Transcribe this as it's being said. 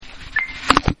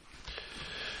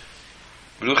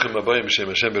Baruchim Abayim B'Shem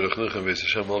Hashem Beruchnuchem Beis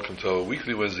Hashem. Welcome to our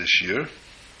weekly Wednesday Shir.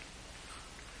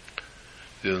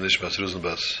 The Nishmas Rosaline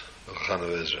Bas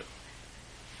Chana Ezra.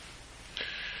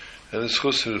 And it's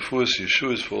chus to the fuas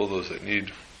Yeshuas for all those that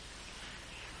need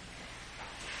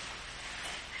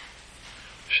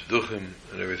shidduchim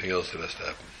and everything else that has to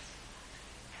happen.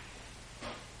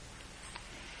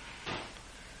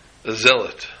 A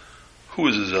zealot. Who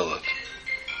is a zealot?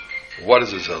 What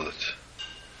is a zealot?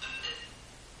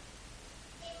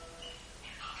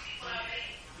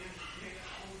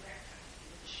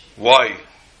 Why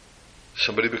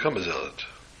somebody become a zealot?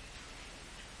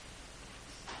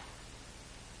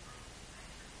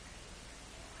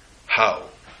 How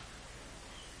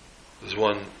does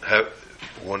one have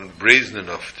one brazen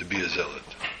enough to be a zealot?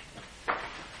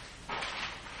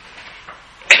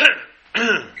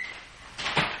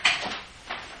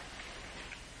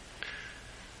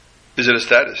 Is it a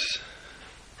status?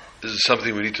 Is it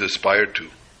something we need to aspire to?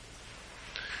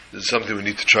 Is it something we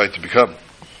need to try to become?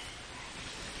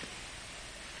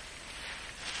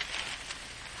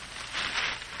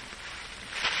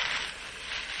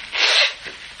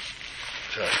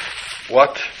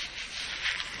 What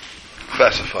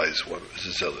classifies one as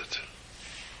a zealot?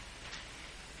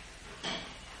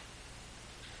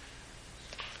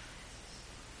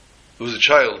 There was a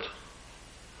child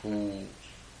who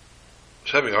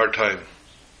was having a hard time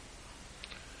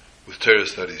with Torah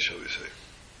studies, shall we say.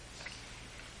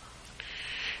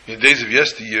 In the days of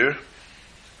yesteryear,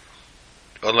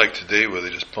 unlike today where they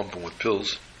just pump them with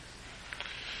pills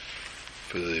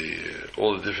for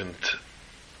all the different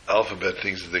alphabet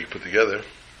things that they put together.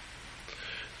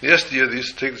 Yesteryear they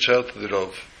used to take the child to the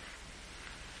Rav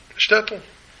shtetl.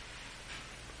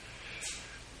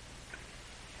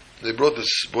 They brought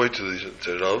this boy to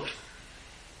the Rav,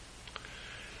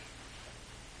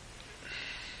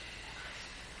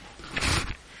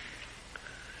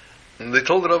 and they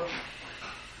told the Rav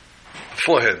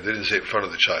beforehand. They didn't say it in front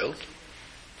of the child.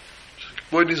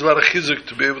 The boy needs a lot of chizuk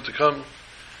to be able to come,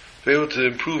 to be able to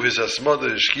improve his asmada,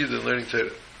 his shkida, and learning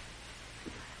Torah.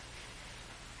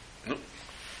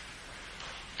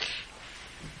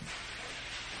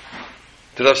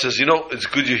 The Rav says, it's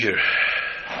good you're here.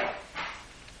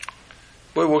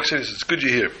 Boy walks in and says, it's good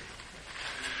you're here.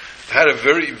 I had a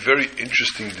very, very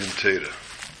interesting din Torah.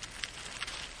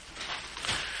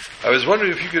 I was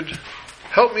wondering if you could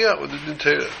help me out with the din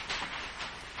Torah.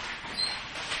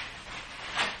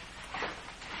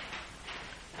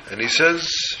 And he says,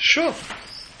 sure.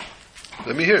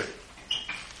 Let me hear.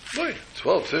 Boy,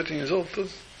 12, 13 years old.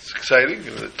 It's exciting.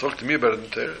 Talk to me about it din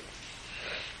Torah.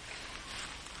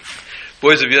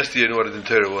 Boys of yesteryear knew what a din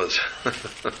Torah was.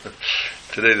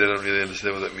 Today they don't really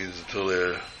understand what that means until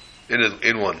they're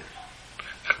in one.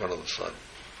 Come on, the sun.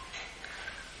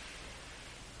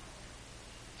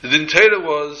 The din Torah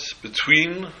was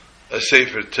between a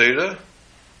sefer Torah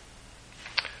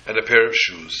and a pair of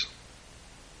shoes.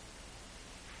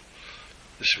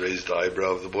 This raised the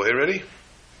eyebrow of the boy already.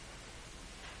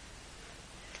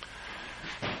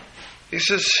 He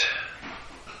says,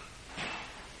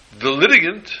 the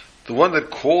litigant, the one that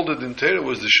called the din Torah,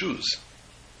 was the shoes.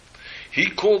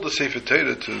 He called the sefer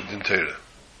Torah to the din Torah.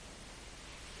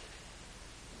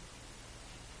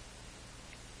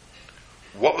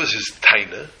 What was his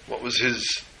taina? What was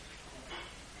his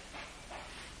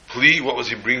plea? What was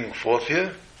he bringing forth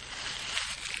here?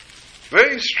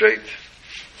 Very straight.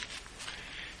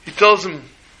 He tells him,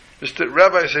 Mr.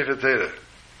 Rabbi Sefer Torah,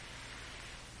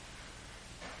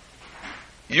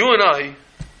 you and I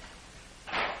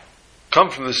come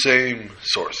from the same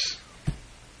source.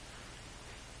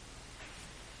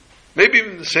 Maybe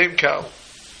even the same cow.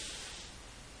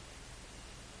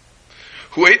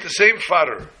 Who ate the same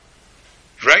fodder,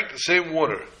 drank the same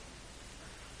water,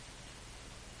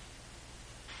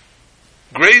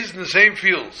 grazed in the same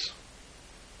fields.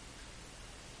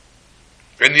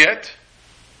 And yet,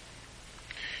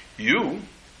 you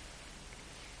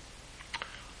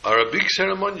are a big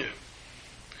ceremony.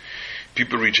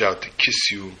 People reach out to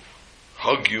kiss you,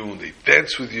 hug you, they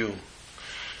dance with you,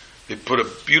 they put a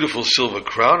beautiful silver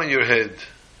crown on your head,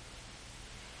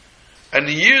 and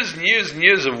years and years and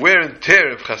years of wear and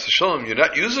tear of chas v'sholom, you're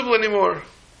not usable anymore.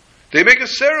 They make a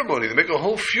ceremony, they make a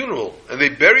whole funeral, and they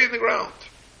bury you in the ground.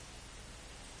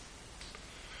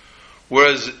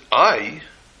 Whereas I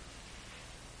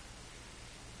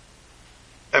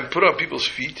am put on people's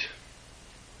feet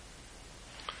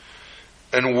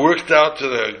and worked out to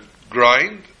the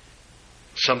grind.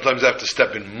 Sometimes I have to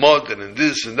step in mud and in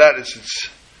this and that. It's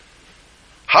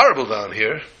horrible down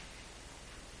here.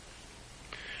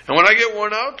 And when I get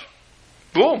worn out,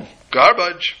 boom,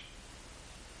 garbage.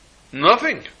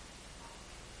 Nothing.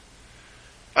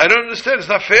 I don't understand. It's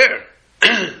not fair.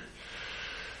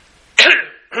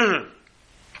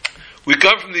 We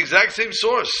come from the exact same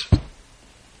source.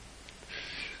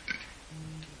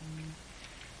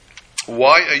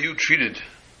 Why are you treated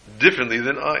differently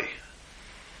than I?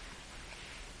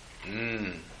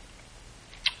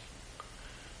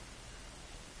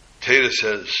 Torah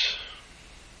says,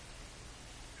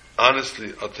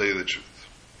 honestly, I'll tell you the truth.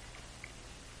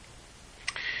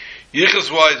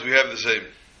 Yichus wise, we have the same.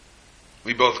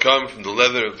 We both come from the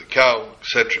leather of the cow,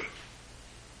 etc.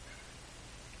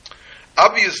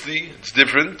 Obviously, it's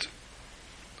different.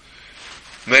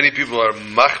 Many people are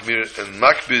machmir and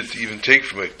makbid to even take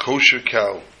from a kosher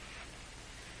cow.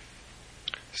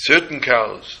 Certain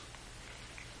cows,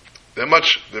 they're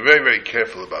very, very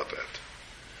careful about that.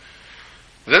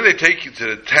 Then they take you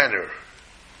to the tanner.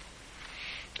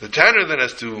 The tanner then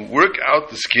has to work out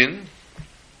the skin,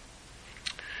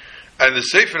 and the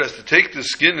sefer has to take the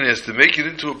skin and has to make it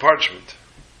into a parchment.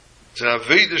 It's an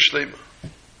aveda shlema.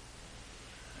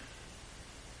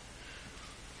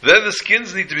 Then the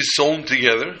skins need to be sewn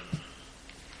together,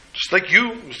 just like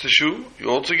you, Mr. Shu. You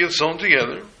also get sewn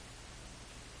together.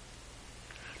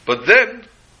 But then,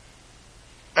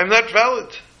 I'm not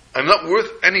valid. I'm not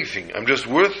worth anything. I'm just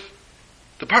worth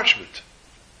the parchment.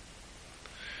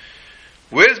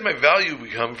 Where does my value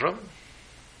come from?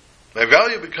 My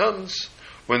value becomes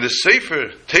when the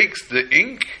sefer takes the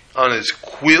ink on his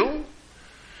quill.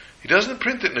 He doesn't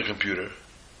print it in a computer.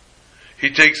 He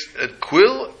takes a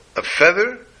quill, a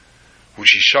feather,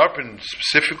 which he sharpened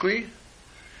specifically.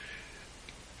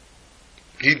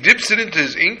 He dips it into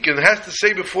his ink and has to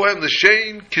say before him,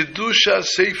 L'shem Kedusha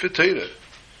Sefer Torah.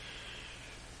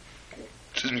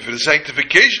 For the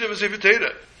sanctification of a Sefer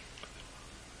Torah.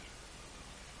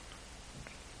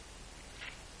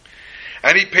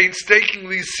 And he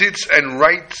painstakingly sits and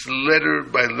writes letter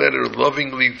by letter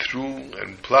lovingly through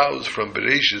and plows from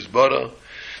Bereshis Bara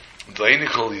to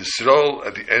Einichol Yisrael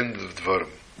at the end of Dvarim.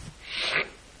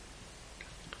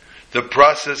 The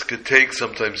process could take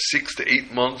sometimes 6 to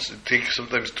 8 months. It takes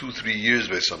sometimes 2-3 years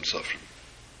by some suffering.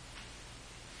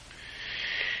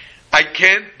 I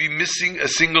can't be missing a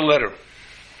single letter.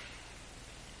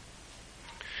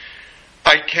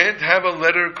 I can't have a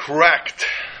letter cracked.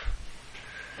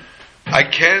 I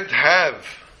can't have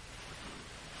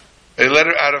a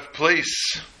letter out of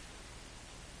place.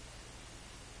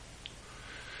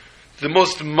 The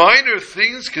most minor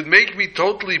things could make me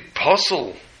totally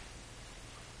puzzle,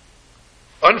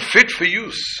 unfit for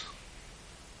use.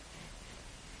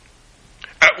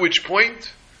 At which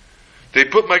point, they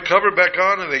put my cover back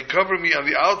on and they cover me on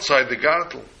the outside, the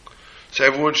gartel. So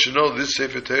everyone should know this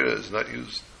Sefer Torah is not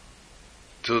used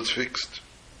till it's fixed.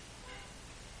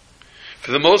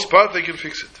 For the most part, they can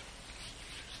fix it.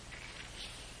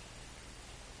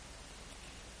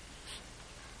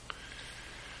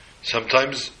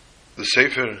 Sometimes the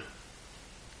Sefer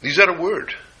leaves out a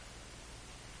word.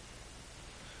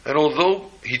 And although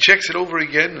he checks it over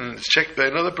again and it's checked by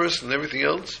another person and everything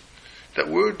else, that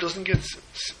word doesn't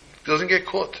get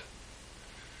caught.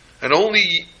 And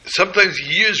only sometimes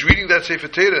years reading that Sefer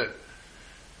Torah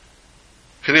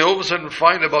can they all of a sudden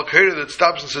find a Balkaira that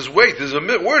stops and says, wait, there's a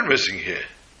word missing here.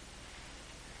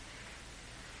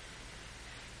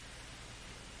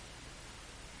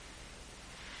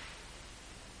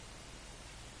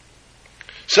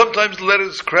 Sometimes the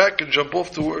letters crack and jump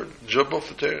off the word, jump off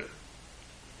the Torah.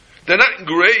 They're not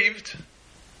engraved.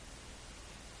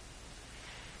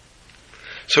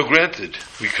 So granted,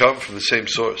 we come from the same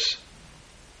source.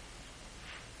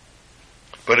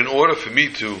 But in order for me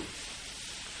to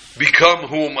become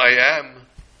whom I am,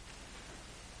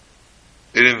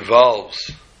 it involves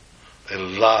a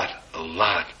lot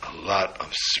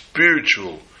of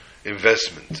spiritual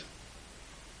investment.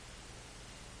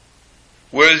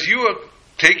 Whereas you are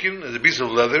taken as a piece of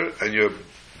leather and you're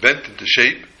bent into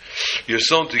shape, you're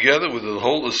sewn together with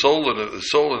the sole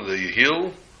and the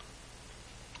heel.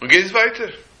 Und geht's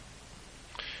weiter.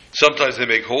 Sometimes they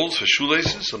make holes for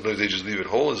shoelaces, sometimes they just leave it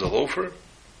whole as a loafer.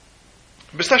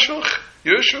 Bist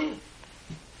you're a shoe.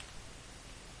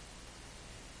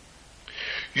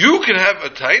 You can have a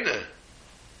taina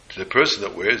to the person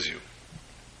that wears you.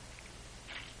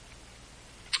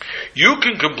 You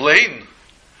can complain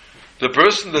the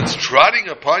person that's trotting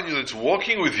upon you, that's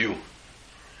walking with you,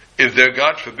 if they're,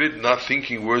 God forbid, not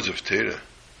thinking words of Torah.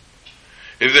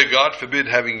 If they're, God forbid,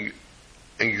 having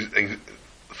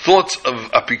thoughts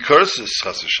of apicursus,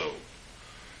 chas v'shalom.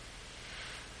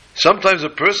 Sometimes a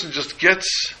person just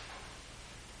gets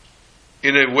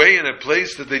in a way, in a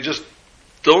place that they just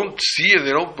don't see and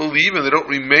they don't believe and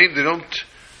they don't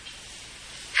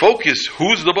focus.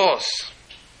 Who's the boss?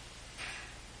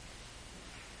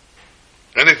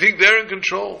 And they think they're in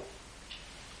control.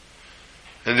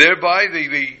 And thereby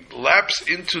they lapse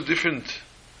into different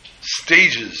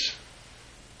stages.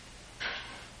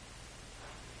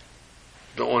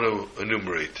 Don't want to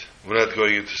enumerate. We're not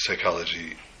going into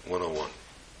psychology 101.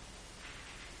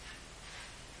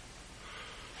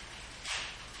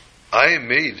 I am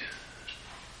made.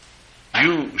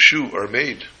 You, Shu, are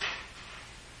made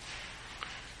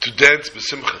to dance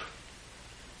b'simcha,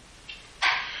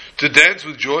 to dance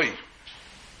with joy,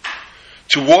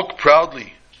 to walk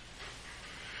proudly,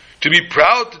 to be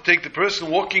proud to take the person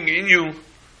walking in you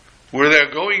where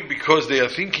they're going because they are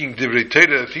thinking divrei Torah,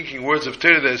 they're thinking words of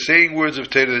Torah, they're saying words of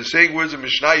Torah, they're saying words of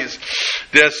Mishnayos,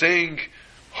 they're saying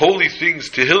holy things,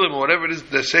 Tehillim, or whatever it is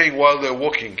they're saying while they're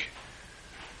walking.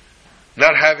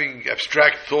 Not having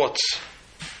abstract thoughts,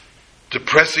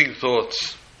 depressing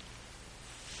thoughts,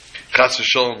 chas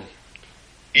v'shalom,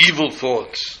 evil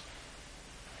thoughts.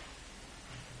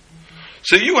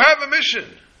 So you have a mission.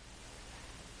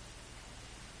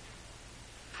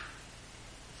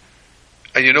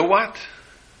 And you know what?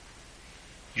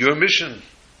 Your mission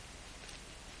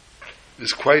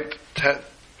is quite a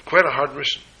hard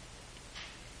mission.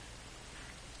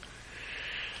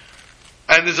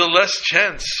 And there's a less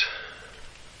chance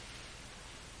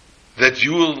that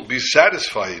you will be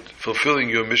satisfied fulfilling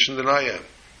your mission than I am.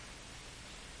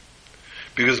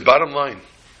 Because bottom line,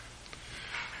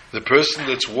 the person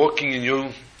that's walking in you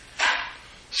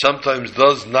sometimes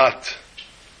does not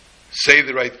say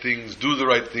the right things, do the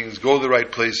right things, go the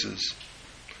right places.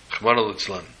 Chman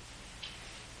al-Itzlan.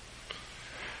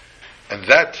 And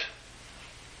that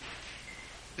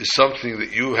is something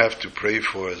that you have to pray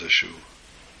for as a Shu.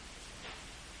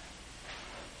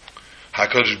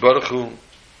 HaKadosh Baruch Hu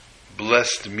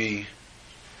blessed me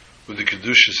with the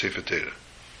Kedusha Sefer Torah.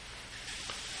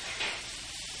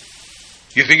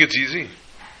 You think it's easy?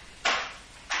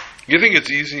 You think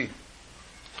it's easy?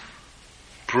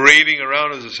 Parading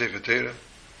around as a Sefer Torah?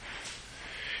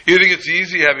 You think it's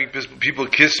easy having people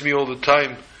kiss me all the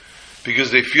time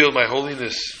because they feel my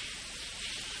holiness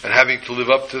and having to live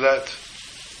up to that?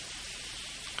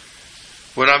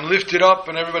 When I'm lifted up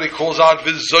and everybody calls out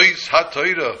V'zois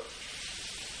ha-Torah,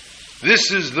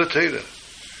 this is the Torah.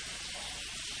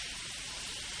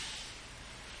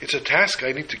 It's a task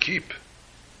I need to keep.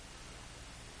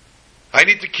 I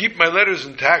need to keep my letters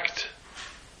intact.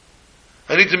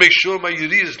 I need to make sure my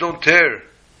yediyos don't tear.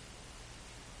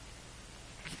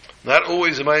 Not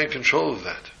always am I in control of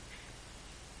that.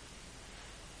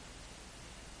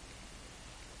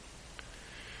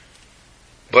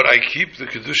 But I keep the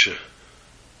Kedusha.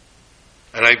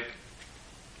 And I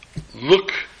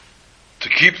look to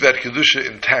keep that Kedusha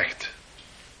intact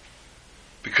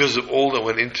because of all that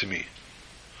went into me.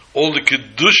 All the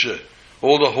Kedusha,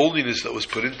 all the holiness that was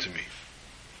put into me.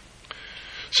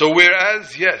 So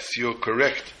whereas, yes, you're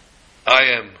correct, I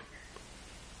am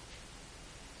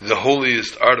the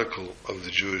holiest article of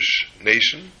the Jewish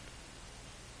nation,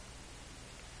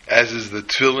 as is the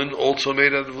tefillin, also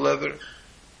made out of leather.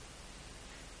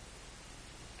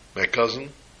 My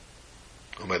cousin,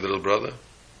 or my little brother.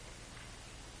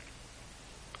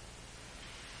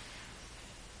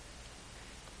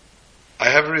 I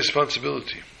have a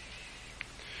responsibility.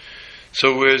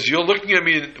 So whereas you're looking at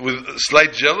me with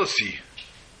slight jealousy,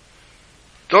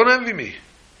 don't envy me.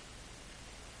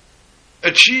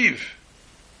 Achieve.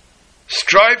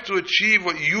 Strive to achieve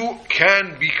what you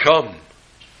can become.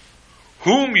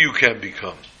 Whom you can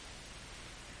become.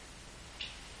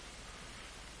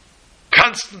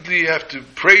 Constantly you have to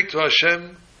pray to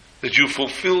Hashem that you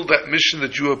fulfill that mission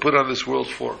that you are put on this world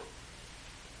for.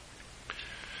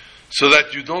 So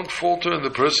that you don't falter and the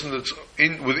person that's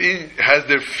within has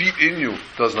their feet in you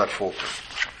does not falter.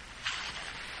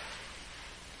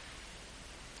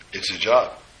 It's a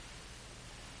job.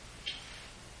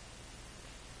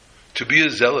 To be a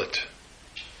zealot.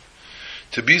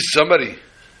 To be somebody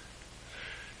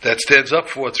that stands up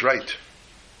for what's right.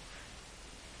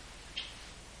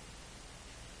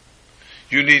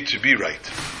 You need to be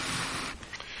right.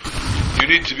 You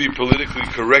need to be politically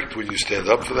correct when you stand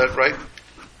up for that right.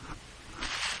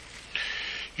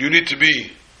 You need to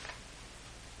be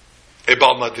a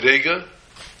Baal Madrega,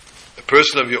 a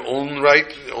person of your own right,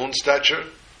 your own stature.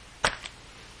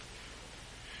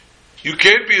 You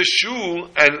can't be a shoe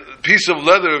and a piece of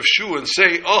leather of shoe and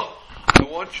say, oh, I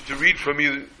want you to read from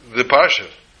me the Parsha.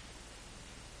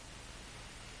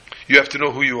 You have to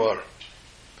know who you are.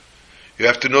 You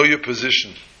have to know your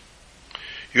position.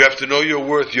 You have to know your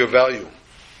worth, your value.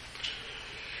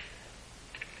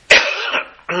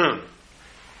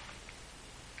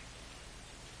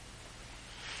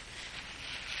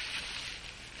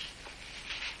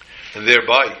 And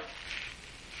thereby,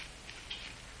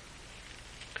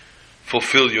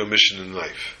 fulfill your mission in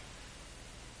life.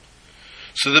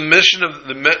 So the mission of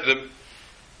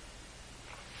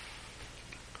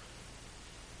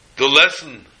the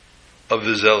lesson of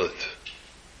the zealot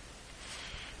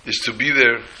is to be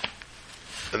there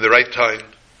in the right time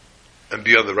and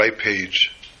be on the right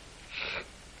page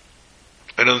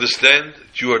and understand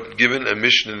that you are given a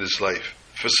mission in this life.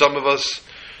 For some of us,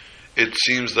 it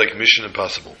seems like mission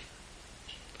impossible.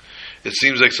 It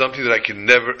seems like something that I can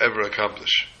never ever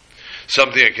accomplish,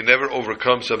 something I can never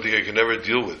overcome, something I can never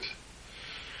deal with,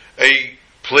 a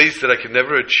place that I can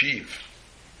never achieve.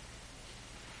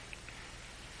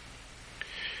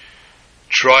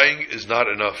 Trying is not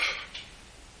enough.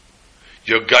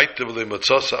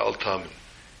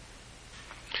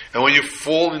 And when you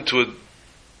fall into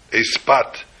a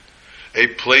spot, a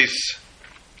place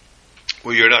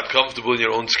where you're not comfortable in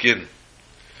your own skin,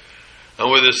 and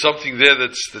where there's something there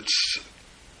that's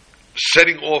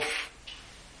setting off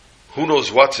who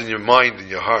knows what's in your mind and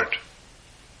your heart,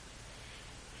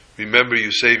 remember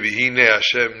you say, V'hine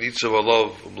Hashem nitzav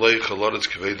alav umlei chaloretz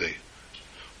kvedei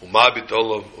umabit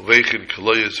olav uvechin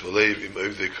kaloyes v'leiv im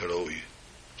ovdei karoi.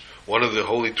 One of the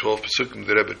holy 12 Pesukim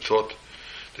the Rebbe taught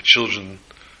the children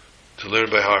to learn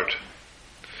by heart,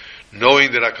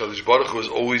 knowing that HaKadosh Baruch Hu is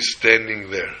always standing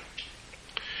there,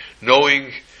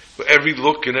 knowing every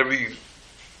look and every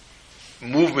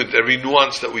movement, every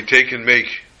nuance that we take and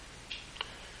make,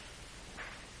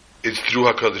 it's through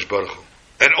HaKadosh Baruch Hu.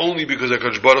 And only because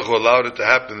HaKadosh Baruch Hu allowed it to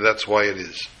happen, that's why it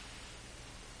is.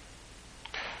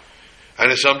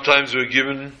 And sometimes we're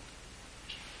given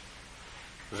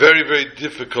very, very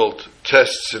difficult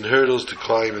tests and hurdles to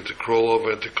climb and to crawl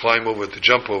over and to climb over and to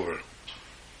jump over.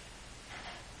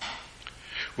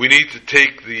 We need to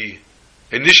take the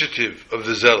initiative of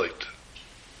the zealot.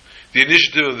 The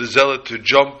initiative of the zealot to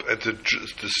jump and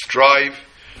to strive,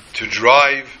 to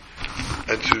drive,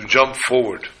 and to jump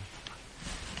forward.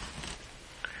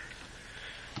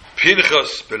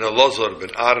 Pinchos ben Elazar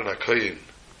ben Aaron HaKohen.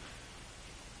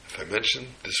 If I mentioned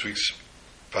this week's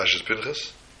Parshas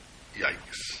Pinchos,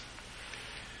 yikes.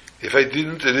 If I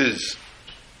didn't, it is.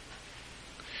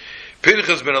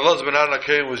 Pinchos ben Elazar ben Aaron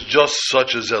HaKohen was just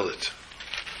such a zealot.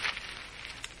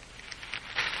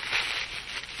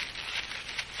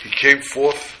 He came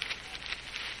forth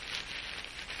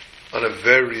on a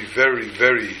very, very,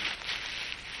 very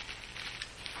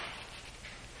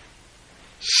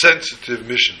sensitive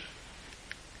mission,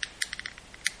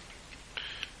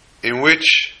 in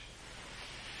which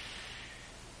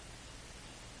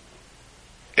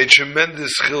a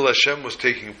tremendous Chil Hashem was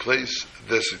taking place,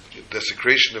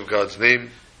 desecration of God's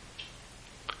name.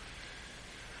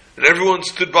 And everyone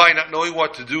stood by not knowing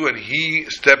what to do, and he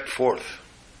stepped forth.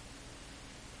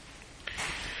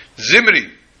 Zimri,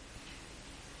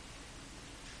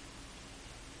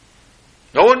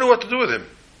 no one knew what to do with him.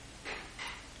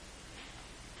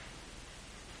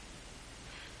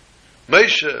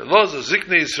 Moshe, Elazar,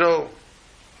 Ziknei Yisrael,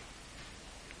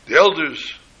 the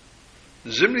elders.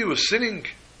 Zimri was sitting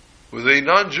with a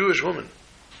non-Jewish woman.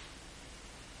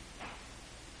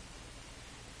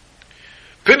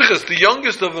 Pinchas, the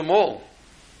youngest of them all,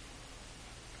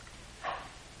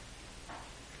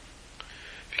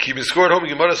 keeping score at home in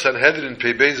Gemara Sanhedrin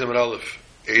Pei Beis Amud Aleph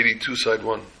 82 side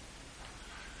 1,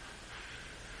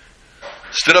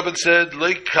 stood up and said,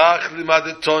 Leikach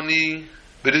limadetoni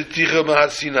b'riticha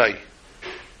mehar Sinai.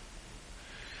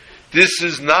 This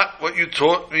is not what you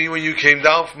taught me when you came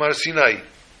down from Har Sinai.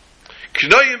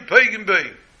 Knoyim pagan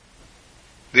bay.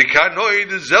 The Kanoi,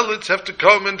 the zealots, have to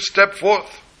come and step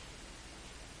forth.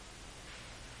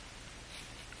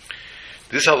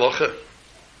 This halacha,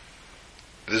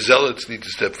 the zealots need to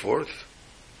step forth,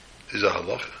 is a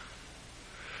halacha.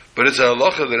 But it's a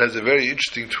halacha that has a very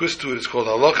interesting twist to it. It's called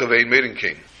halacha ve'ein meidin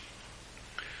kain.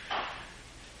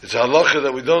 It's a halacha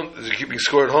that we don't, as you're keeping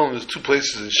score at home, there's two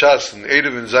places in Shas, in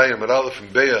Eidav and Zayim, Amud Aleph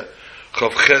and Beya,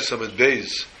 Chav Ches Amud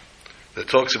Beis, that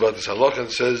talks about this halacha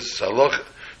and says,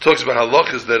 talks about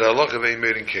halachas that halacha ve'ein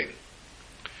meidin kain.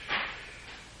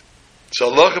 It's a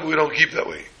halacha, but we don't keep that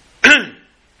way.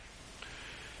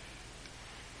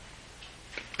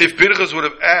 If Pinchas would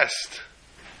have asked,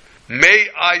 may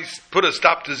I put a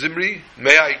stop to Zimri?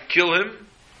 May I kill him?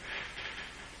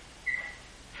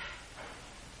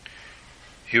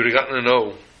 He would have gotten a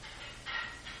no.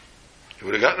 He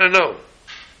would have gotten a no.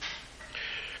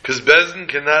 Because Bezdin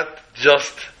cannot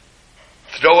just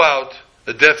throw out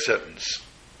a death sentence,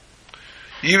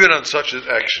 even on such an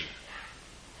action.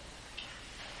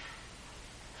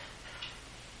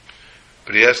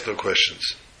 But he asked no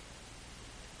questions.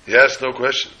 He asked no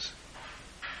questions.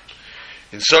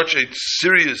 In such a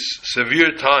serious,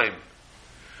 severe time,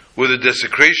 where the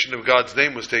desecration of God's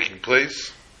name was taking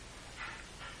place,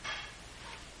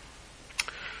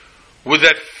 with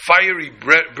that fiery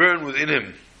burn within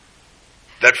him,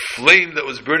 that flame that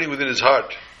was burning within his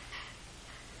heart,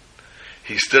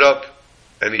 he stood up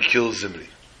and he killed Zimri.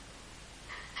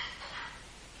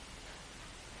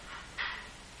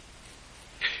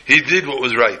 He did what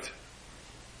was right.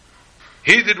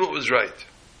 He did what was right.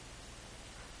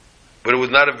 But it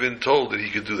would not have been told that he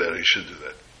could do that or he should do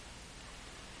that.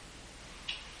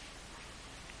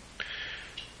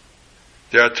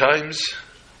 There are times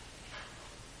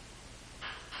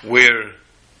where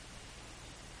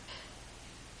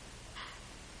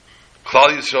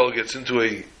Klal Yisrael gets into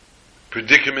a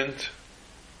predicament,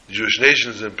 the Jewish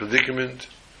nation is in a predicament,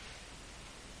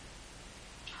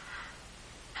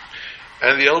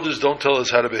 and the elders don't tell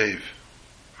us how to behave.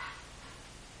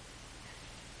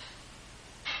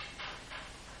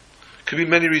 Could be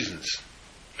many reasons.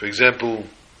 For example,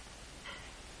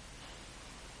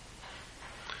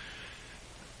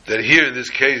 that here in this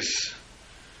case,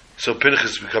 so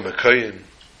Pinchas become a Kohen.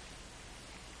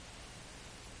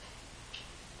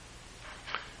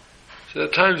 So there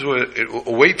are times where it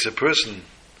awaits a person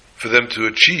for them to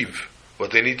achieve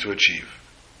what they need to achieve.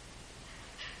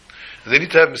 And they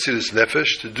need to have Mesiras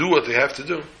Nefesh to do what they have to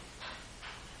do,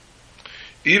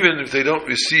 even if they don't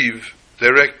receive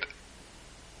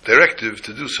directive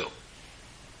to do so.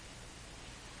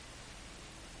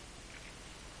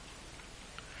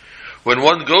 When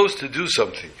one goes to do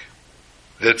something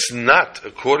that's not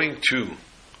according to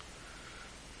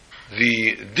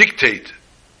the dictate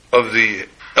of the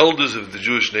elders of the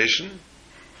Jewish nation,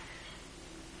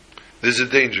 there's a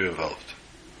danger involved.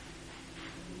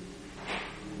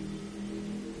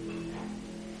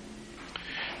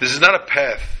 This is not a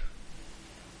path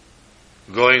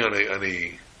going on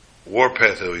a war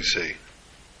path, as we say,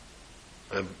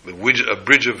 a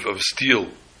bridge of steel.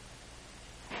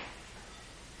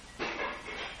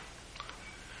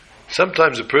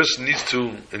 Sometimes a person needs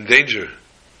to endanger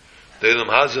the Elam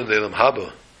Haza and the Elam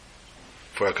Haba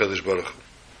for HaKadosh Baruch Hu.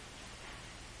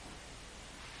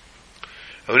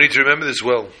 And we need to remember this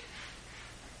well.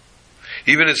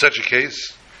 Even in such a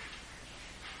case,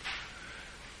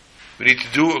 we need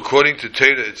to do according to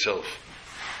Torah itself.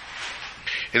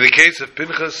 In the case of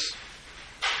Pinchas,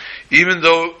 even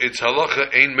though it's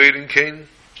halacha ein meirin kain,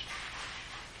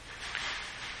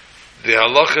 the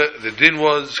halacha, the din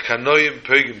was kanoyim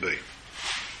pegim bei.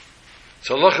 It's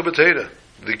halacha b'Torah.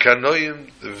 The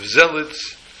kanoyim, the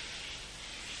zealots,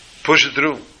 push it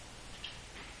through.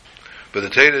 But the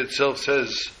Torah itself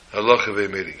says halacha ve'ei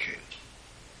meirin kain.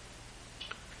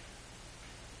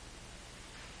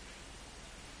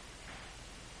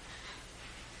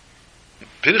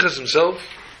 Pinchas himself,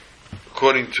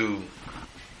 according to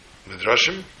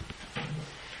Midrashim,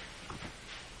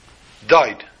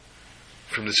 died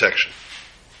from this action.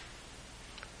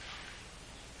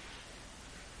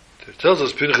 It tells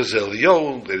us Pinchas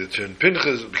Eliyahu, they returned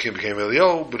Pinchas, became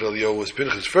Eliyahu, but Eliyahu was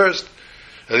Pinchas first.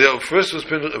 Eliyahu first was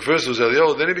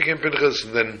Eliyahu, then he became Pinchas,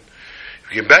 and then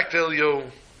he came back to Eliyahu,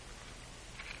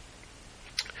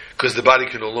 because the body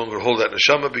can no longer hold that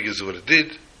neshama because of what it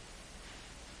did.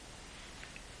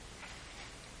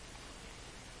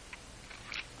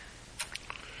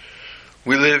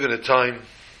 We live in a time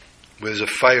where there's a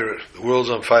fire, the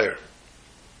world's on fire.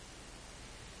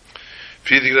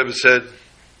 Friedrich Rebbe said,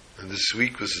 and this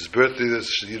week was his birthday,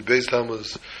 that's Yud Beis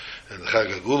Tammuz, and the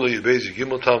Chag HaGula, Yud Beis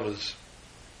Gimel Tammuz.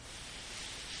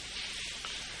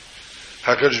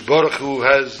 HaKadosh Baruch Hu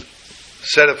has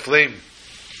set aflame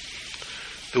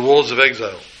the walls of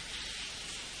exile.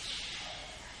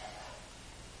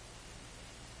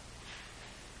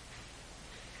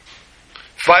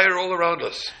 Fire all around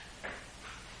us.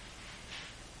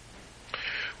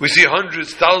 We see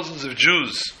hundreds, thousands of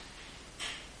Jews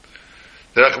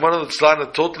that Rachmana litzlan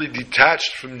are totally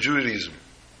detached from Judaism.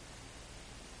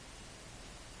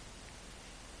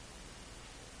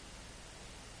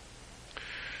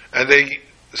 And they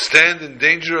stand in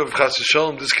danger of Chas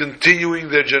v'Shalom discontinuing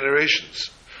their generations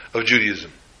of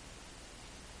Judaism.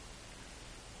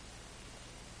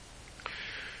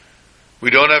 We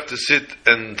don't have to sit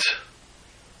and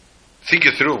think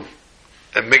it through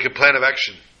and make a plan of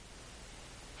action.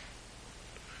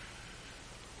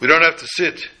 We don't have to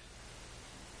sit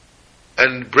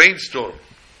and brainstorm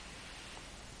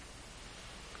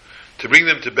to bring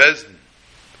them to Bezdin.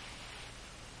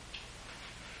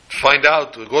 Find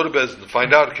out, or go to Bezdin,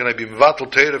 find out, can I be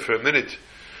Mevatel Torah for a minute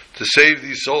to save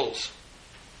these souls?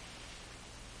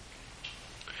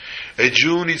 A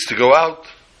Jew needs to go out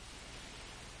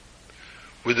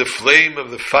with the flame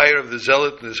of the fire of the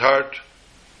zealot in his heart,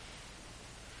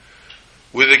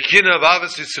 with a kin of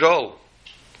Avos Yisrael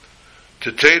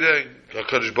to Teda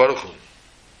HaKadosh Baruch Hu,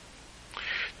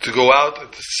 to go out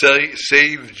and to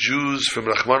save Jews from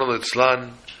Rahman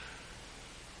al-Itzlan,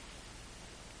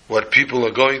 what people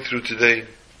are going through today,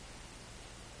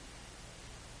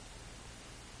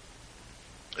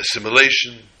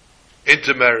 assimilation,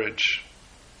 intermarriage,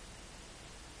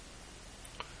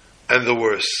 and the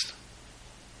worst.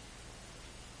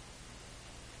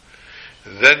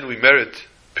 And then we merit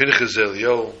Pinchas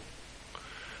Eliyahu,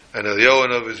 and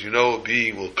Eliyahu, as you know,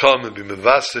 will come and be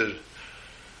mevaser.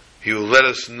 He will let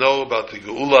us know about the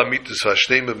Geula Amitus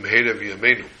Hashem B'Meheira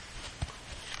V'Yameinu.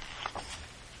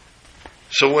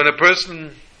 So when a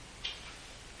person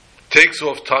takes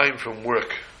off time from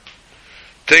work,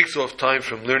 takes off time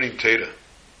from learning Torah,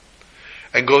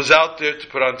 and goes out there to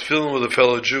put on tefillin with a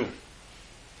fellow Jew,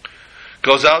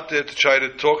 goes out there to try to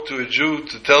talk to a Jew,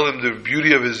 to tell him the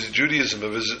beauty of his Judaism,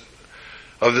 of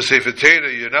the Sefer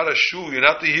Torah. You're not a shoe, you're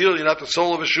not the heel, you're not the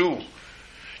sole of a shoe.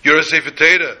 You're a Sefer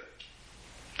Torah.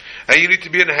 And you need to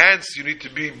be enhanced, you need to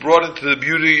be brought into the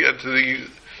beauty and to the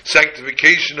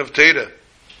sanctification of Torah.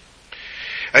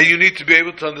 And you need to be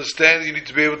able to understand, you need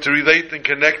to be able to relate and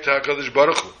connect to HaKadosh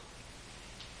Baruch Hu.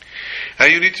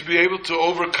 And you need to be able to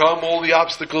overcome all the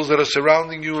obstacles that are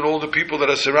surrounding you and all the people that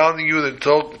are surrounding you and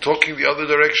talking the other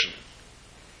direction.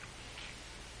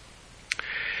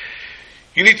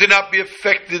 You need to not be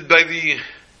affected by the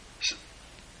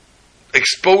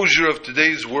exposure of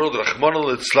today's world, Rahman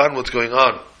al-Itzlan, what's going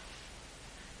on.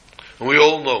 And we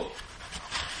all know.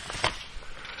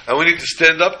 And we need to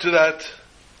stand up to that.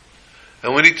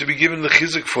 And we need to be given the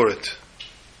chizuk for it.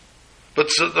 But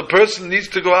so the person needs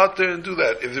to go out there and do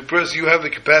that. If you have the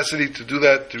capacity to do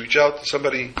that, to reach out to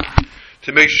somebody,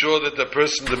 to make sure that the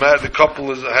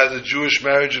couple has a Jewish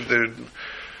marriage, if their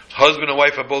husband and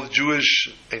wife are both Jewish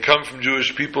and come from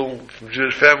Jewish people, from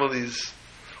Jewish families,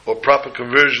 or proper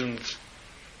conversions,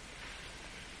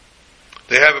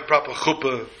 they have a proper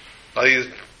chuppah,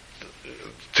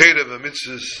 Torah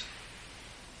v'mitzvahs,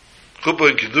 chuppah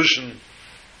and kiddushin.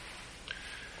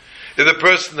 If the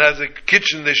person has a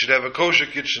kitchen, they should have a kosher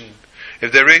kitchen.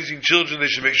 If they're raising children, they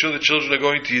should make sure the children are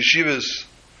going to yeshivas.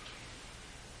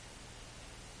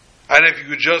 And if you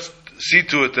could just see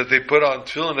to it that they put on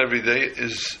tefillin every day,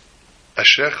 is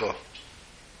ashrecha.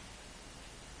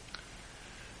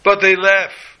 But they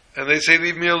laugh and they say,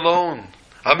 "Leave me alone.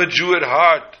 I'm a Jew at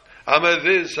heart. I'm a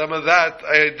this, I'm a that."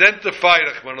 I identify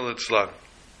Rahman al-Itzlan.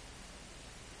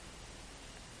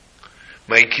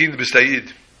 Mein Kind bist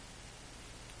Ayid.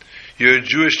 You're a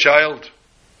Jewish child.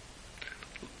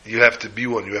 You have to be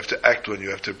one. You have to act one.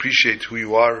 You have to appreciate who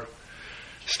you are.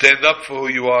 Stand up for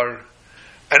who you are.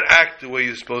 And act the way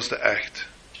you're supposed to act.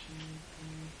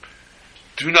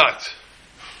 Do not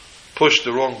push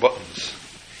the wrong buttons.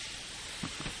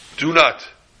 Do not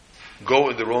go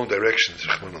in the wrong directions.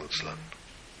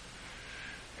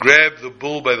 Grab the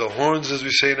bull by the horns, as we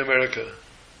say in America.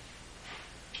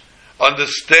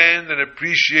 Understand and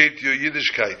appreciate your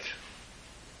Yiddishkeit.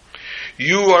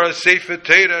 You are a Sefer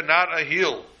Torah, not a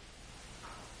heel.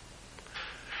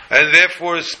 And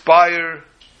therefore aspire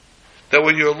that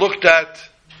when you're looked at,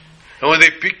 and when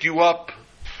they pick you up,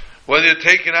 when you're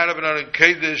taken out of an Aron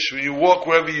Kodesh, when you walk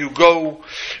wherever you go,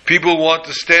 people want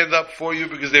to stand up for you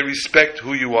because they respect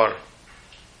who you are.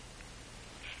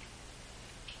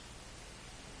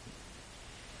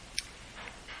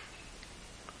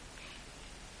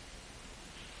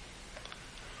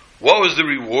 What was the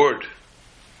reward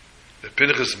that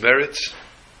Pinchas merits?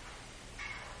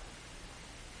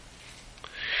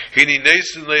 Hini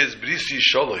neisen leis brisi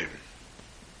shalom.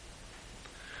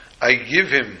 I give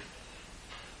him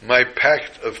my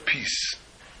pact of peace.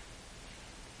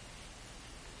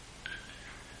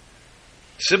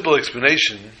 Simple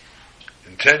explanation,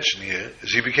 intention here,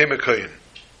 is he became a Kohen.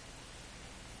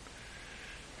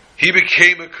 He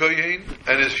became a Kohen,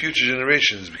 and his future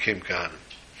generations became Kehuna.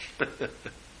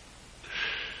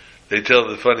 They tell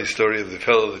the funny story of the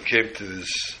fellow that came to this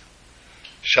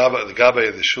Shabbat, the Gabbai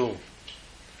of the Shul.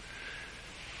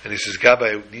 And he says,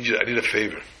 "Gabbai, I need a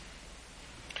favor.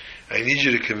 I need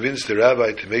you to convince the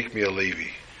rabbi to make me a Levi."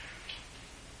 He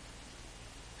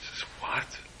says, "What?"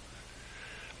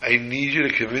 "I need you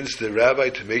to convince the rabbi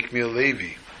to make me a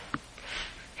Levi."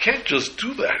 "Can't just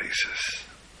do that," he says.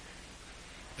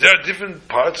 "There are different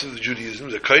parts of the Judaism,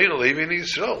 the Kohen, a Levi, and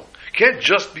Yisrael. Can't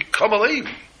just become a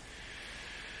Levi."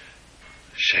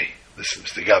 "Shay, listen,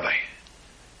 Mr. Gabbai,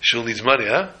 Shul needs money,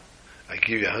 huh? I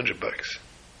give you $100.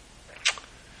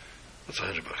 What's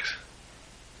 $100?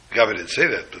 Gabbai didn't say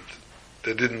that, but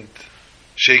that didn't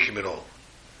shake him at all.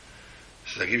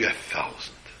 He says, "I give you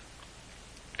 1,000.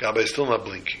 Gabbai is still not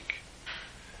blinking.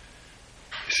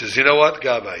 He says, you know what,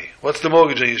 Gabbai? What's the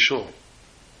mortgage on your shul?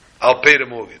 I'll pay the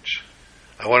mortgage.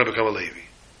 I want to become a Levi.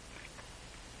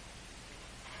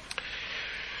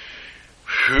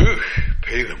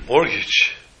 Pay the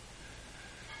mortgage.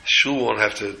 Shul won't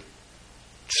have to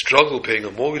struggle paying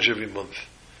a mortgage every month.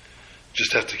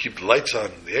 Just have to keep the lights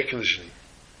on, the air conditioning,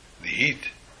 the heat,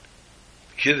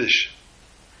 the kiddush.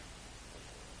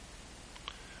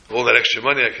 All that extra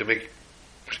money I can make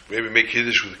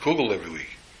kiddush with a kugel every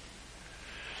week.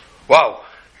 Wow.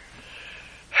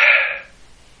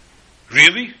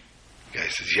 Really? The guy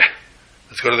says, yeah.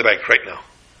 Let's go to the bank right now.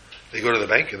 They go to the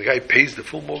bank and the guy pays the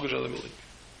full mortgage on the building.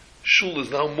 Shul is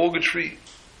now mortgage free.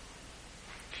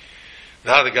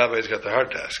 Now the Gabai's got the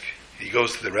hard task. He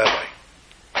goes to the rabbi.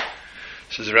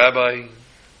 Says, Rabbi,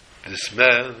 this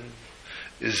man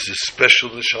is a special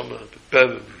neshama.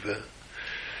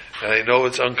 And I know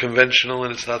it's unconventional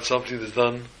and it's not something that's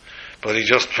done, but he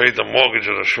just paid the mortgage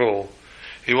of the shul.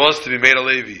 He wants to be made a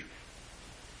Levi.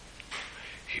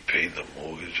 He paid the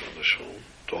mortgage on the shul,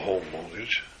 the whole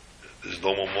mortgage. There's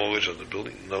no more mortgage on the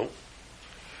building? No.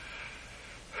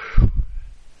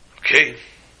 Okay.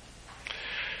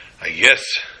 I guess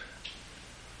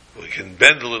we can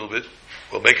bend a little bit.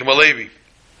 We'll make him a Levi.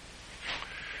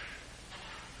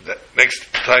 That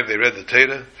next time they read the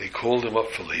Torah, they called him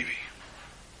up for Levi.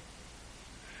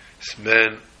 This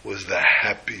man was the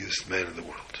happiest man in the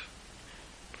world.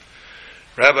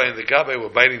 Rabbi and the Gabbai were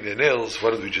biting their nails.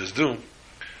 What did we just do?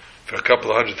 For a couple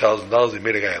of $100,000, they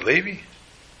made a guy a Levi.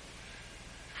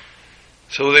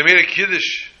 So they made a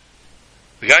kiddush.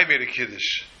 The guy made a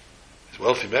kiddush. He's a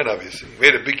wealthy man, obviously. He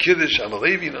made a big kiddush. I'm a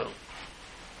Levi now.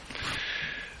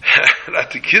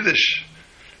 Not the kiddush.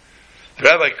 The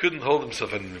rabbi couldn't hold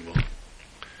himself anymore.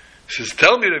 He says,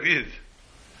 tell me, David,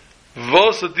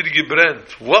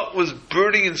 what was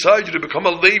burning inside you to become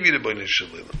a Levi?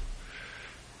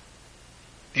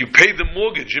 You paid the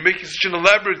mortgage. You're making such an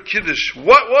elaborate kiddush.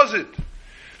 What was it?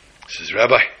 He says,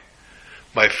 Rabbi,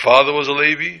 my father was a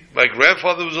Levi. My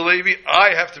grandfather was a Levi.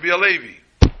 I have to be a Levi.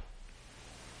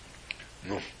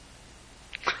 No.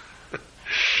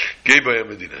 Gebay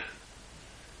Medina.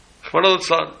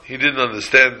 son, he didn't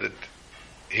understand that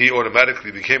he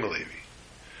automatically became a Levi,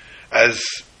 as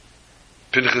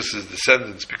Pinchas'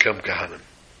 descendants become Kehuna.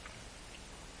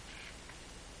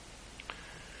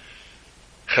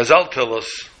 Chazal tell us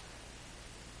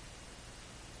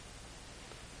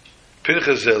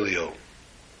Pinchas Eliyahu.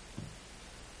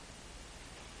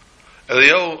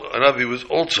 Eliyahu Hanavi was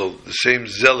also the same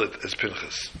zealot as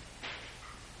Pinchas.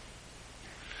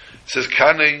 It says,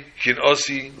 Kanei kin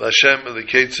osi l'Hashem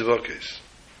elikei tzivokes.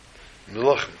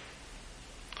 Melachim.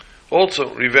 Also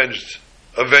avenged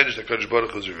the HaKadosh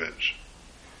Baruch Hu's revenge.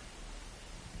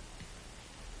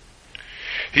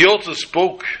 He also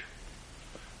spoke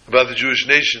about the Jewish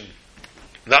nation,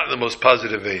 not in the most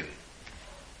positive vein.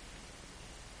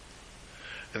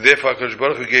 And therefore HaKadosh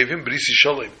Baruch Hu gave him Brisi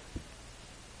Shalom.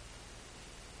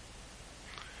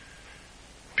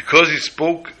 Because he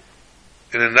spoke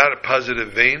in a not a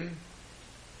positive vein,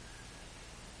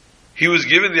 he was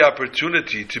given the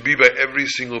opportunity to be by every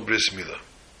single bris milah.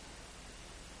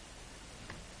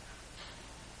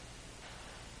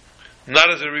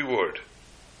 Not as a reward,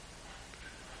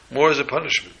 more as a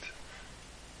punishment.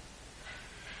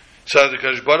 So the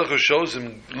HaKadosh Baruch Hu shows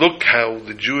him, look how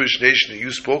the Jewish nation that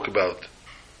you spoke about,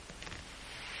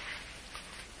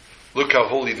 look how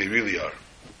holy they really are,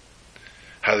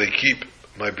 how they keep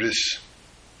my bris.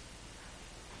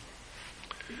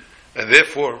 And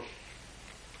therefore,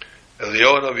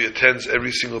 Eliyahu Hanavi attends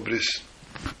every single bris.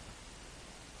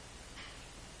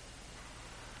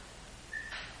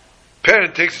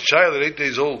 Parent takes a child at 8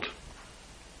 days old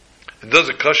and does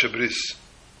a kosher bris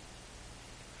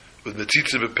with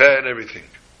metzitza b'peh and everything.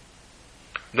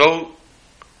 No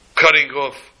cutting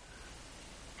off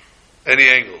any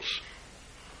angles,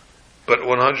 but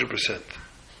 100%.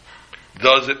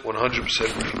 Does it 100%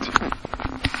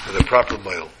 right with a proper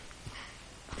mile.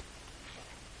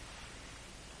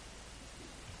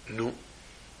 No.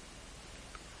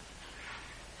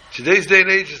 Today's day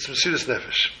and age, it's Mesiras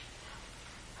Nefesh.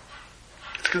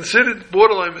 It's considered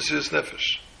borderline Mesiras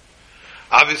Nefesh.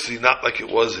 Obviously not like it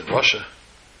was in Russia,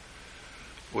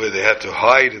 where they had to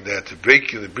hide and they had to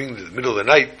break you and bring in the middle of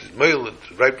the night,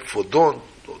 right before dawn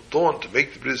to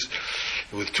make the bris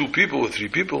with 2 people, with 3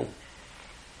 people.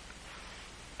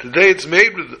 Today it's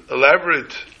made with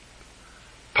elaborate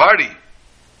party,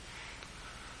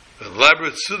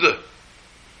 elaborate suda.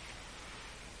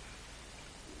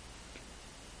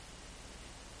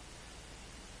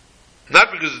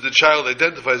 Not because the child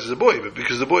identifies as a boy, but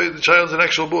because the child is an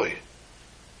actual boy.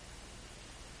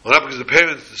 Or not because the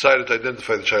parents decided to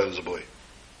identify the child as a boy.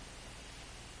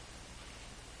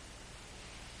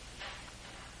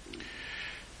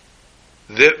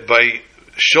 by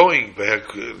showing, by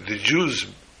the Jews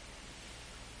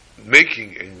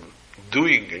making and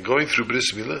doing and going through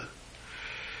Bris Milah,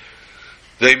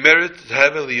 they merit to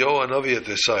have Eliyahu and Navi at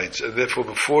their sides. And therefore,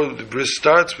 before the bris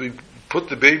starts, we put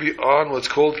the baby on what's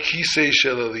called Kisei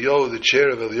Shel Eliyahu, the chair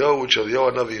of Eliyahu, which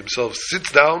Eliyahu Navi himself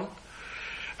sits down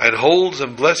and holds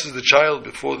and blesses the child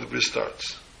before the bris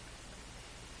starts.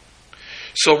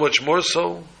 So much more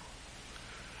so,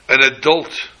 an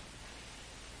adult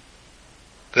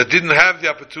that didn't have the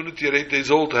opportunity at 8 days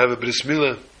old to have a bris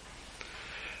milah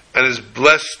and is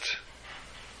blessed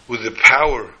with the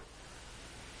power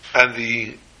and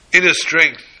the inner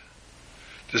strength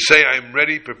to say, I'm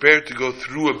ready, prepared to go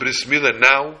through a bris milah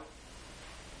now.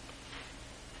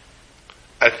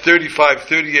 At 35,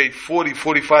 38, 40,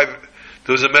 45,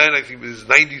 there was a man, I think he was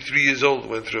 93 years old,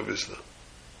 went through a bris milah.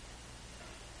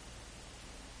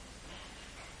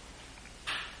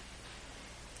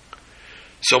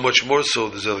 So much more so,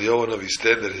 does Eliyahu Navi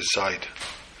stand at his side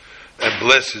and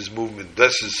bless his movement,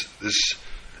 bless this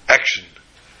action.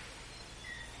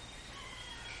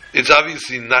 It's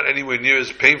obviously not anywhere near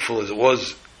as painful as it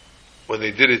was when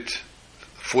they did it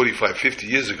 45, 50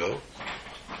 years ago,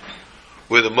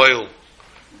 where the male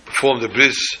performed the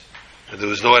bris and there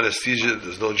was no anesthesia, there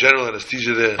was no general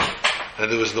anesthesia there,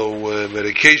 and there was no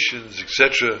medications,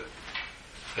 etc.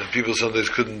 And people sometimes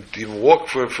couldn't even walk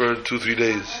for 2-3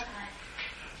 days.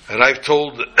 And I've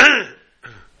told,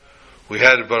 we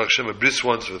had Baruch Hashem a bris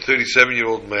once for a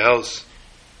 37-year-old in my house.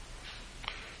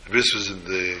 The bris was in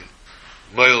the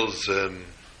male's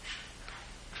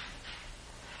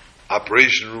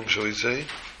operation room, shall we say.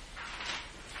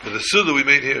 But the suda we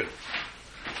made here.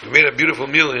 We made a beautiful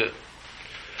meal here.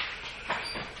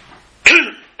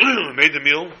 We made the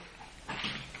meal,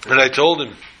 and I told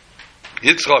him,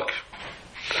 Yitzchak,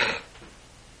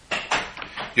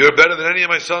 you're better than any of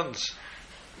my sons.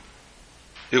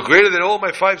 You're greater than all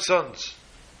my 5 sons.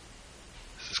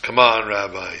 He says, come on,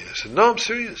 Rabbi. I said, no, I'm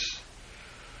serious.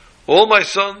 All my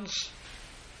sons,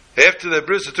 after their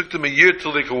bris, it took them a year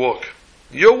till they could walk.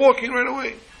 You're walking right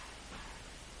away.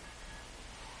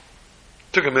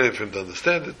 Took a minute for him to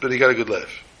understand it, but he got a good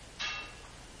laugh.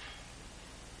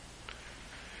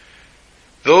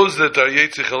 Those that are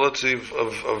Yetzich Halotziv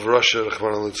of Russia,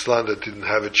 Rachman al-Islam, that didn't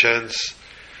have a chance,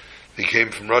 they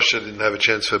came from Russia, didn't have a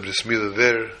chance for bris milah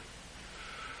there.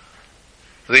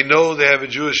 They know they have a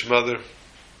Jewish mother.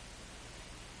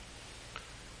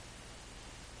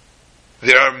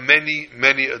 There are many,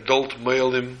 many adult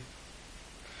mayalim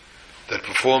that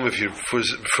perform. If you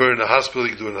prefer in a hospital,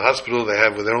 you can do it in a hospital. They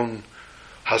have their own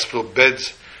hospital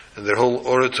beds and their whole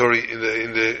oratory in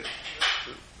the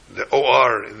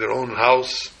OR in their own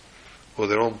house or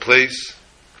their own place.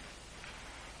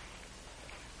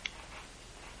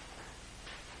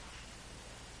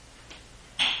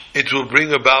 It will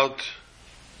bring about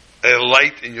a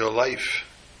light in your life.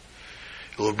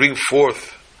 It will bring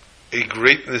forth a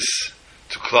greatness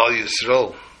to Klal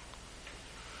Yisrael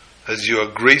as you are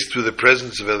graced with the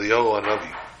presence of Eliyahu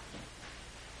Hanavi.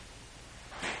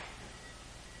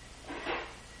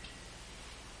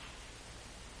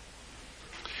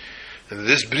 And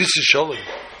this Bris Shalom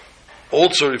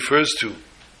also refers to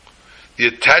the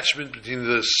attachment between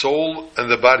the soul and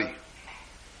the body.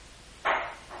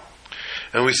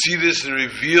 And we see this in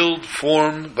revealed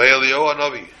form by Eliyahu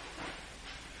Hanavi.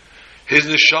 His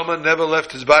neshama never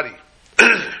left his body.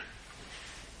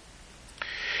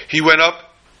 He went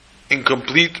up in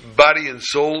complete body and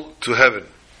soul to heaven.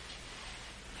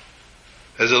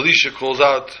 As Elisha calls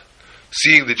out,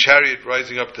 seeing the chariot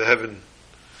rising up to heaven,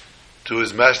 to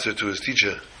his master, to his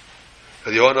teacher,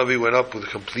 Eliyahu Hanavi went up with a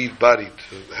complete body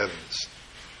to the heavens.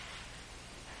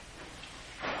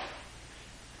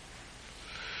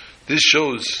 This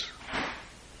shows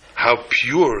how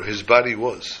pure his body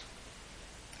was.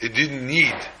 It didn't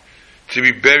need to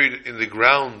be buried in the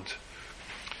ground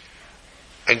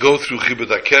and go through chibud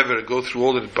hakever, and go through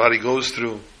all that the body goes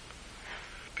through.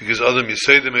 Because Adam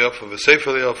Yisaydim Eyafa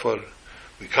V'Sefer Eyafar,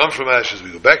 we come from ashes,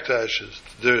 we go back to ashes,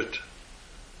 to dirt.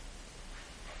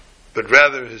 But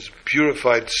rather his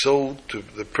purified soul to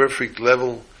the perfect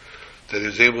level that he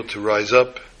was able to rise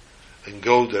up and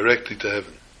go directly to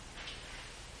heaven.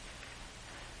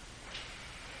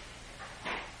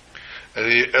 And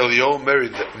Eliyahu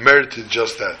merited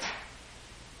just that.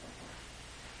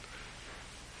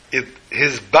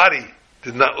 His body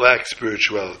did not lack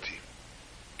spirituality.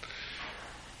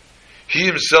 He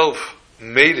himself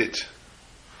made it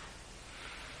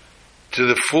to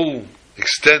the full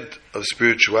extent of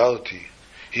spirituality.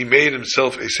 He made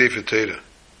himself a Sefer Torah.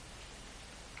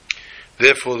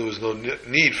 Therefore, there was no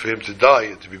need for him to die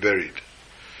and to be buried.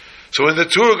 So when the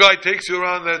tour guide takes you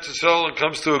around that Yisrael and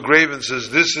comes to a grave and says,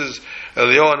 this is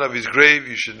Eliyahu Hanavi's grave,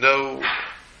 you should know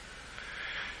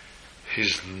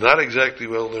he's not exactly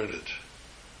well learned.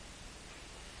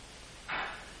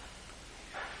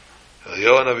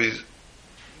 Eliyahu Hanavi,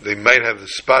 they might have the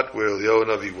spot where Eliyahu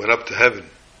Hanavi went up to heaven,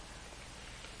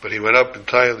 but he went up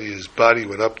entirely, his body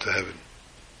went up to heaven.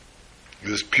 It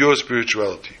was pure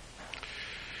spirituality.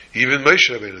 Even Moshe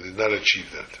Rabbeinu did not achieve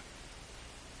that.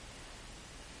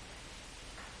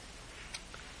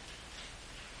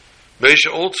 Moshe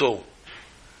also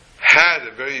had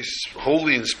a very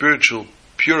holy and spiritual,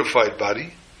 purified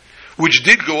body, which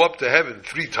did go up to heaven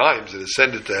 3 times. It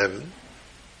ascended to heaven.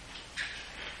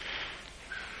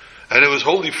 And it was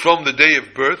holy from the day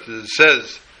of birth. It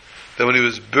says that when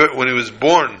he was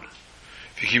born,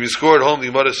 if you keep your score at home, the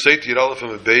Gemara Seiti Yud Aleph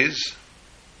Amud Beis,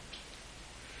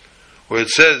 where it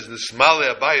says,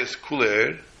 Nismale Abayis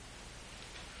Kuler,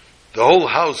 the whole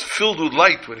house filled with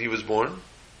light when he was born,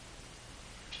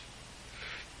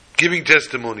 giving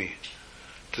testimony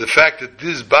to the fact that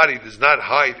this body does not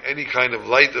hide any kind of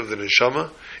light of the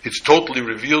neshama. It's totally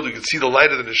revealed. You can see the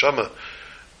light of the neshama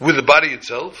with the body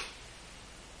itself.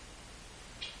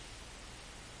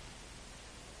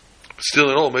 But still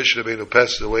in all, Moshe Rabbeinu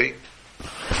passed away,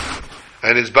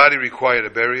 and his body required a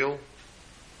burial.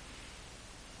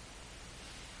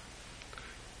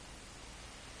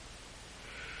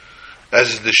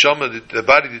 As his neshama, the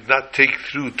body did not take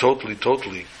through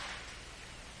totally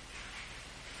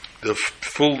the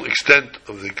full extent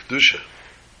of the Kedusha.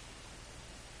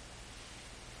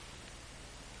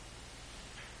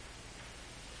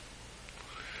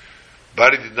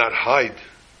 Body did not hide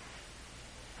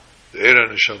the Eira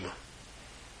Neshama.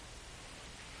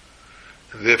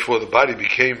 And therefore the body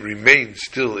remained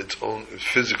still its own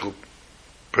physical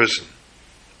person.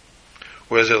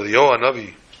 Whereas Eliyahu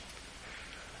Hanavi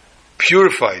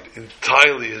purified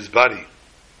entirely his body,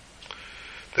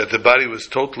 that the body was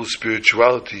total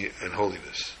spirituality and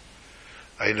holiness.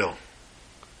 I know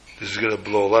this is going to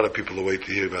blow a lot of people away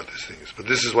to hear about these things, but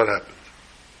this is what happened.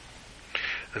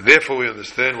 And therefore we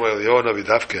understand why Eliyahu Hanavi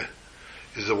Dafke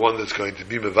is the one that's going to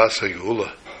be Mevaseh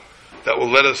Geula, that will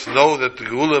let us know that the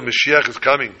Geula Mashiach is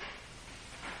coming.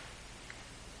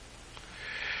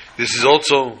 This is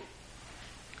also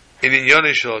in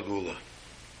Inyane Shel Geula.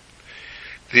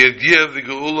 The idea of the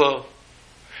Geula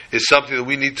is something that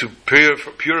we need to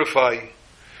purify,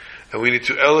 and we need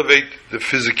to elevate the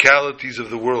physicalities of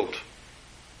the world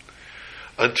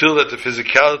until that the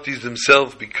physicalities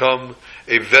themselves become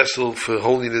a vessel for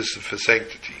holiness and for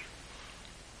sanctity.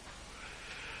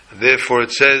 And therefore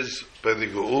it says by the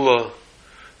Geula,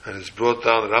 and it's brought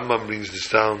down, the Rambam brings this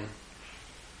down,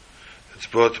 it's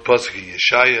brought to Pasuk in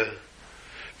Yeshaya,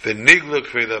 V'nigluk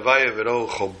v'elavaya v'ro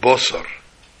chobosar,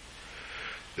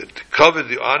 that to cover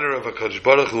the honor of HaKadosh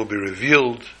Baruch Hu will be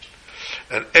revealed,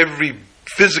 and every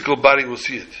physical body will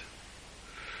see it.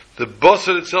 The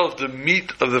basar itself, the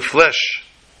meat of the flesh,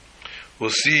 will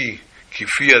see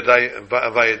Kifi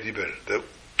Avaya Diber, the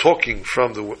talking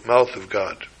from the mouth of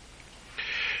God.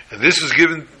 And this was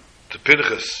given to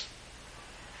Pinchas.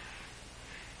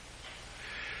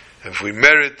 And if we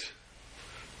merit,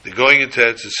 the going into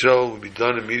Eretz Yisrael will be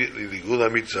done immediately, the Gula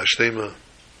Mitzvah Shtema.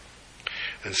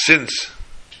 And since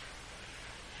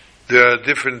there are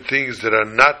different things that are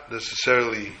not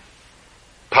necessarily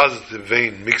positive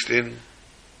vein mixed in,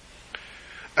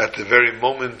 at the very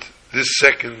moment, this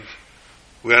second,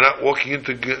 we are not walking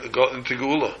into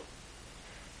Geula.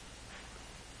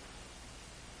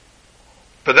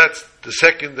 But that's the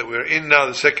second that we're in now,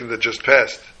 the second that just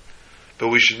passed. But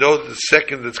we should know that the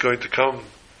second that's going to come,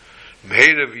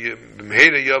 very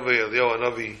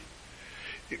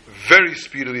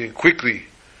speedily and quickly,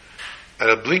 at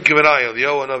a blink of an eye,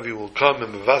 Eliyahu Hanavi will come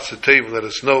and Mevasa Tei will let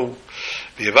us know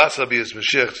the Yavasa B'Yas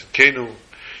Mashiach Tzidkenu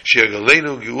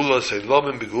She'agalenu Geula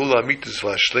Seilomim B'Geula Amitis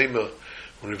V'Ashlema,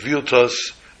 will reveal to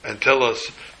us and tell us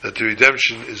that the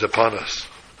redemption is upon us.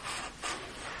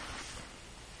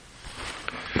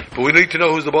 But we need to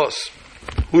know who's the boss.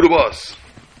 Who the boss?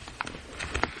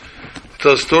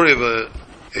 Tell a story of a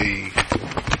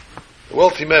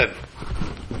wealthy man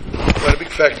who had a big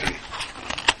factory.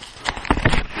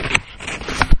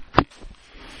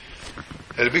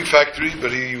 Had a big factory,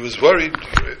 but he was worried.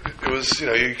 It was,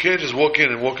 you can't just walk in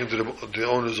and walk into the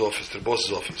owner's office, the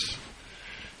boss's office.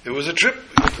 It was a trip.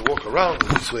 You had to walk around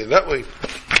this way and that way.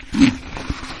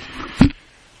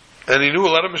 And he knew a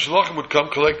lot of Meshulachim would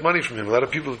come collect money from him. A lot of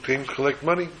people came to collect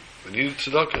money. They needed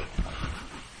tzedakah.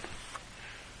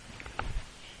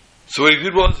 So what he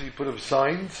did was he put up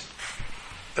signs,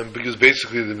 and because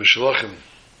basically the Meshulachim,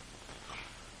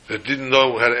 that didn't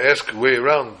know how to ask a way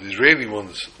around. The Israeli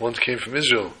ones came from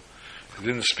Israel. They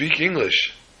didn't speak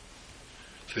English.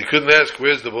 So they couldn't ask,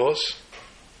 where's the boss?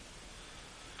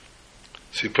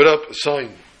 So he put up a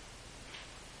sign.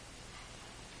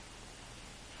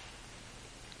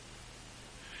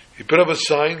 He put up a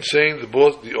sign saying the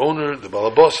boss, the owner, the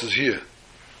balabas is here.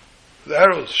 The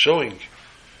arrows showing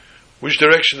which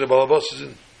direction the balabas is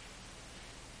in.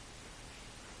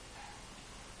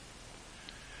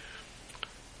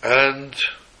 And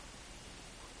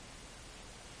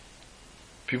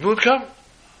people would come.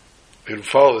 They would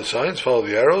follow the signs, follow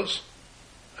the arrows,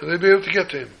 and they'd be able to get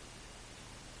to him.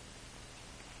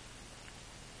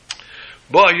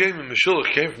 Ba'ayim and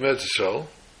Meshulach came from Eretz Yisrael,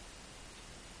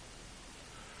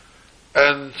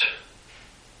 and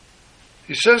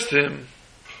he says to him,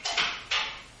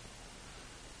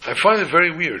 I find it very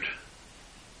weird.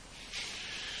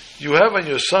 You have on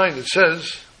your sign, it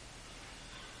says,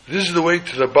 this is the way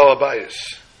to the Balabayas,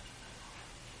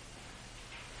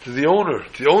 to the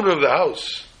owner of the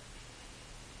house.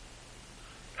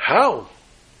 How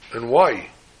and why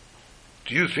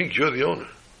do you think you're the owner?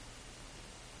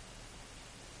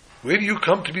 Where do you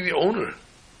come to be the owner?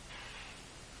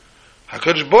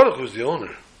 HaKadosh Baruch Hu is the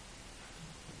owner.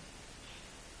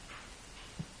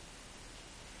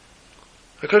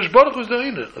 HaKadosh Baruch Hu is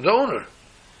the owner.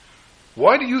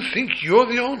 Why do you think you're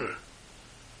the owner?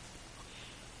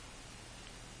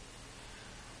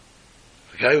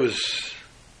 The guy was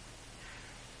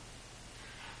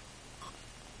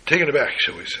taken aback,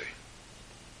 shall we say.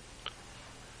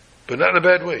 But not in a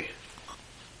bad way.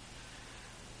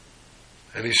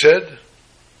 And he said,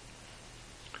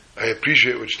 I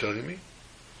appreciate what you're telling me.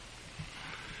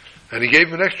 And he gave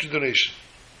him an extra donation.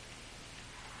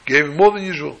 Gave him more than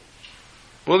usual.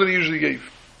 More than he usually gave.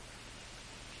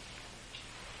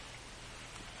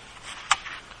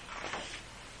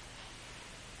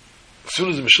 As soon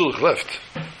as the Meshulach left,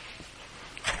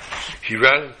 he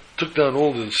ran, took down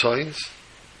all the signs,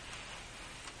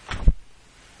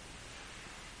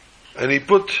 and he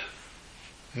put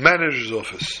manager's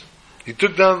office. He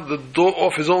took down the door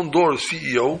off his own door,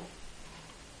 CEO,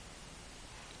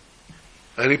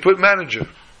 and he put manager.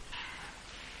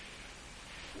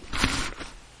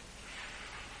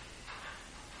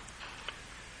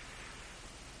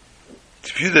 A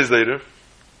few days later,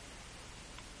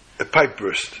 a pipe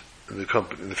burst in the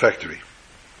company, in the factory.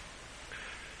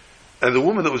 And the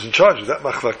woman that was in charge of that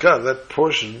machlaka, that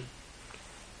portion,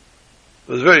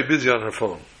 was very busy on her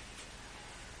phone.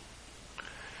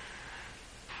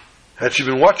 Had she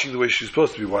been watching the way she was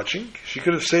supposed to be watching, she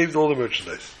could have saved all the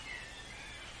merchandise.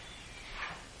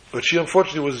 But she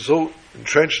unfortunately was so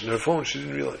entrenched in her phone, she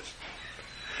didn't realize.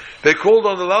 They called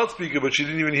on the loudspeaker, but she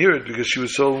didn't even hear it because she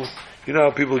was so, you know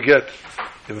how people get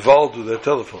involved with their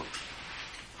telephone.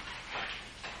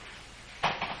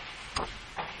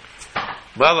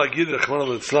 There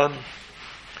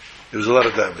was a lot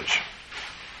of damage.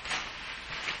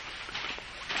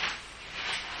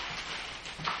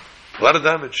 A lot of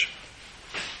damage.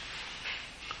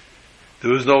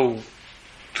 There was no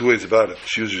two ways about it.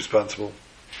 She was responsible.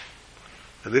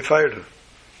 And they fired her.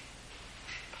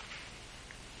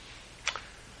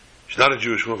 She's not a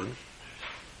Jewish woman.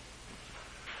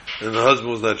 And the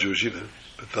husband was not Jewish either.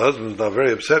 But the husband was not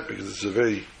very upset because this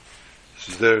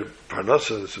is their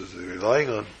parnasa, this is they're relying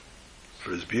on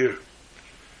for his beer.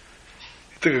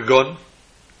 He took a gun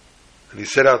and he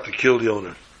set out to kill the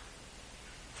owner.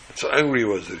 That's how angry he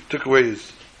was that he took away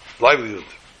his livelihood.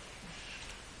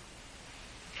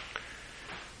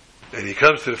 And he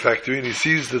comes to the factory and he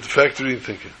sees that the factory is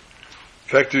thinking. The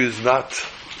factory is not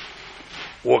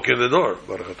walk in the door.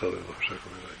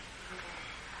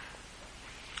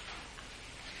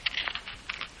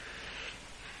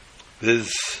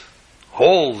 There's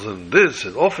halls and this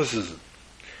and offices.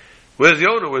 Where's the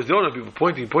owner? Where's the owner? People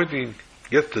pointing.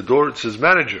 Gets to the door. It says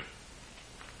manager.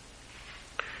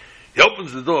 He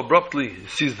opens the door abruptly. He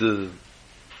sees the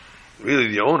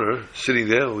owner sitting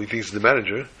there, who he thinks is the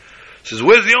manager. He says,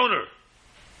 where's the owner?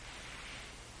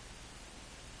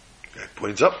 The guy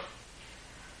points up.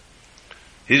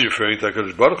 He's referring to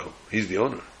HaKadosh Baruch Hu. He's the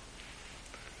owner.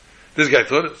 This guy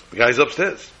thought it. The guy's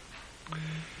upstairs.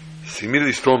 He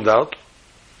immediately stormed out.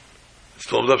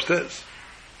 Stormed upstairs.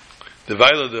 The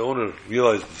Vaila, the owner,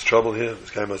 realized there's trouble here. This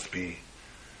guy must be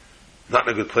not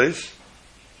in a good place.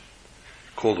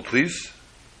 Called the police.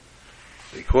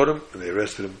 They caught him and they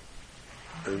arrested him.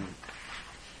 And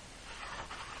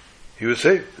he was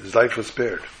saved. His life was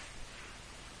spared.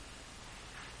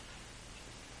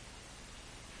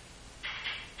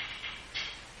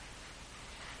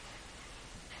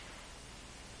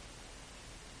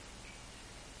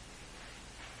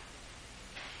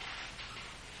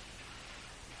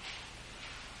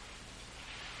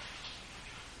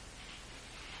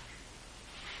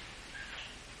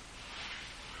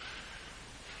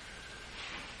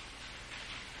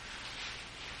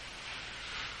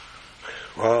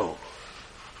 Wow.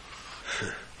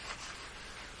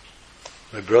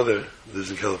 My brother lives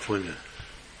in California.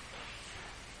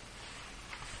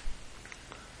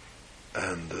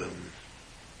 And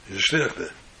he's a shliach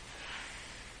there.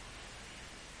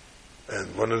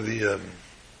 And one of the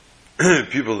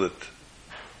people that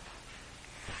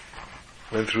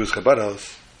went through his Chabad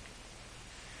house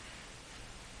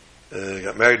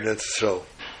got married in Eretz Yisrael.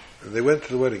 And they went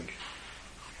to the wedding.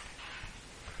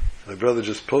 My brother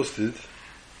just posted,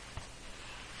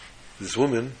 this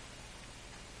woman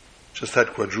just had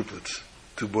quadruplets,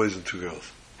 2 boys and 2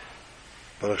 girls.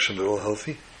 Baruch Hashem, they're all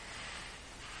healthy.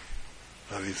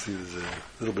 Obviously, there's a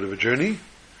little bit of a journey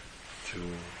to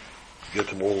get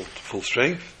them all to full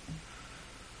strength.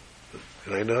 But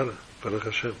Baruch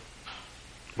Hashem.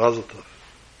 Mazel Tov.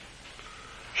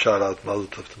 Shout out Mazel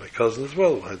Tov to my cousin as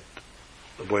well, who had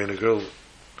a boy and a girl,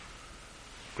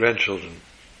 grandchildren,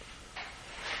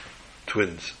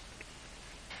 twins.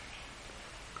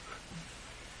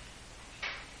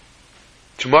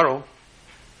 Tomorrow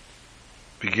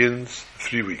begins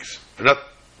 3 weeks. Not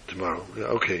tomorrow. Yeah,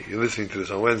 okay, you're listening to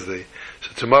this on Wednesday.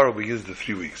 So tomorrow begins the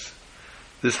 3 weeks.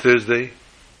 This Thursday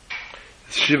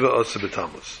is Shiva Asa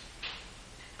B'Tammuz.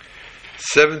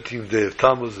 17th day of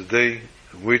Tammuz, the day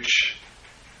in which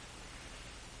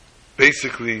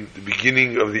basically the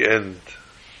beginning of the end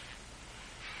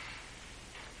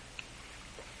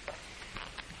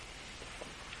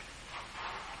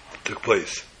took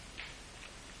place.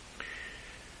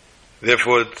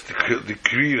 Therefore, it's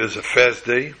decreed as a fast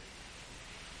day.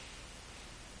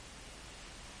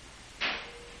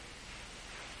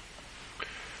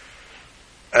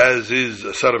 As is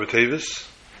Asara B'Tevis.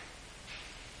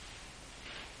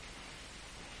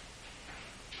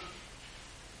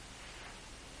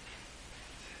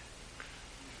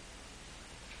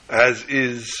 As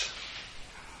is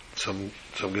some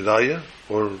Gedaliah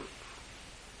or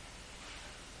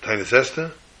Tainus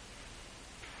Esther.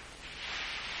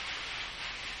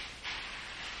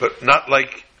 But not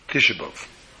like Tisha B'Av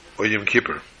or Yom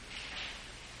Kippur.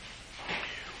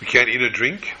 We can't eat or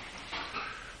drink,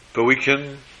 but we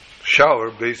can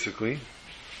shower, basically,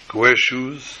 wear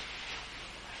shoes.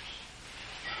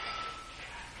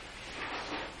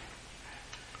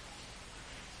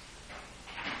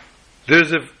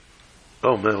 There's a...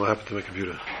 Oh man, what happened to my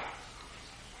computer?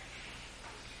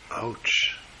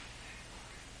 Ouch.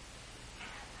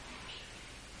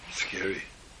 Scary.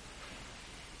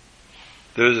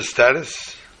 There is a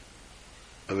status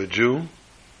of a Jew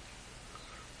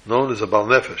known as a Bal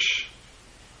Nefesh.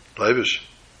 Leibish.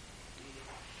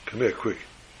 Come here, quick.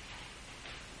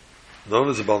 Known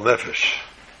as a Bal Nefesh.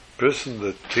 Person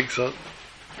that thinks on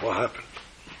what happened.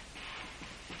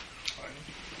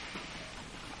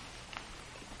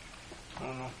 I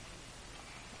don't know.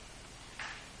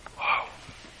 Wow.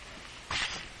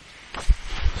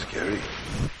 Scary.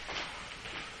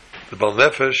 The Bal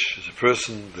Nefesh is a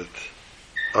person that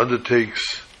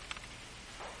undertakes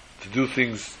to do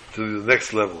things to the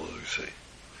next level, as we say.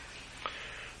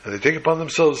 And they take upon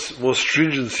themselves more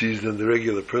stringencies than the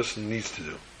regular person needs to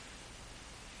do.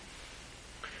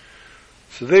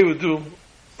 So they would do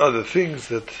other things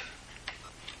that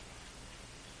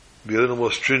be a little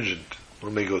more stringent.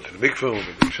 One may go to the mikveh, one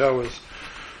may take showers.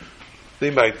 They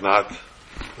might not,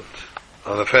 but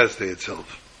on the fast day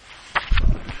itself.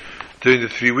 During the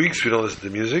 3 weeks, we don't listen to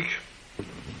music.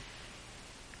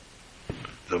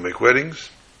 Don't make weddings.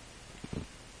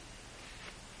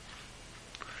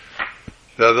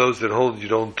 There are those that hold you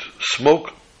don't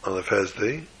smoke on the fast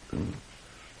day.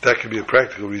 That can be a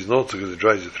practical reason also because it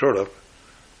dries your throat up.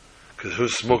 Because who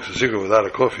smokes a cigarette without a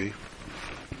coffee?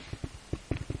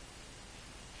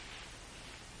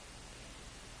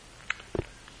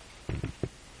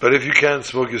 But if you can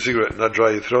smoke your cigarette and not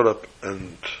dry your throat up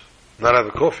and not have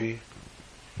a coffee,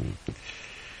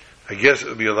 I guess it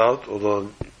would be allowed,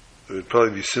 although it would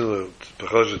probably be similar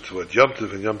to what Yom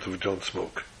Tov, and Yom Tov we don't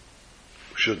smoke.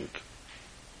 We shouldn't.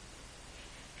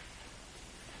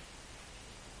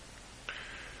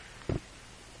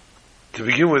 To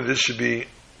begin with, this should be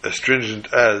as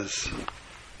stringent as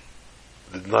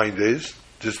the 9 days,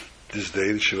 this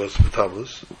day, the Shivas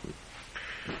B'Tammuz.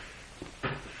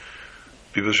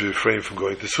 People should refrain from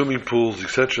going to swimming pools,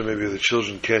 etc. Maybe the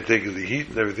children can't take the heat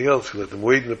and everything else, let them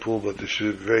wade in the pool, but they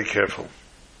should be very careful.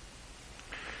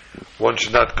 One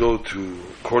should not go to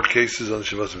court cases on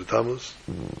Shivas B'Tammuz.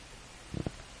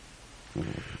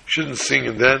 Shouldn't sing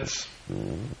and dance.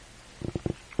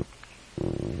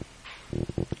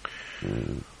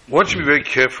 One should be very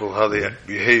careful how they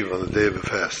behave on the day of a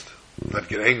fast. Not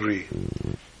get angry.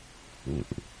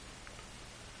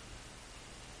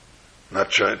 Not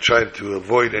try to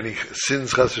avoid any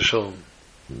sins, chas v'shalom.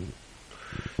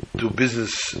 do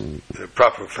business in a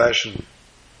proper fashion.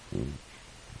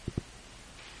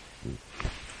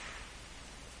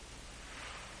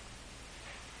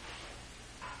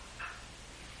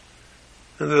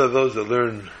 And there are those that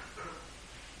learn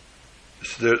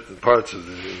certain parts of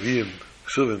the Nevi'im,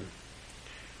 Ksuvim,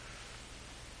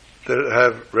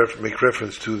 that make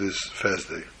reference to this fast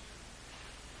day.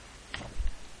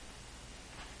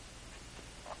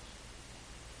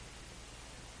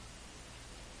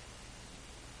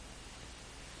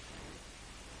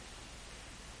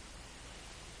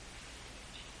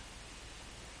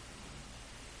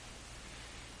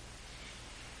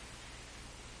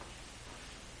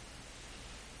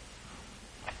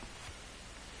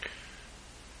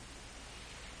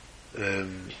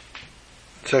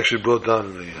 It's actually brought down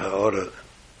in the Ha'ara,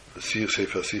 the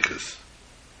Sefer Sichos,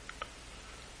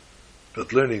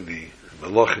 but learning the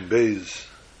Malachim Beis,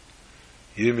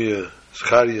 Yirmiyah,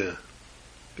 Zechariah,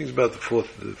 things about the fourth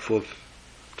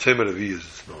Tzemah Revi, as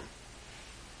it's known.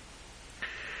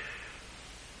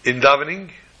 In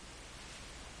davening,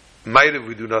 Ma'ariv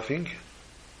we do nothing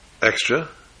extra.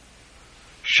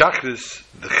 Shachris,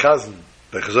 the Chazan,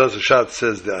 by Chazal Zashat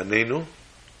says the Anenu.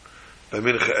 By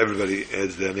Mincha everybody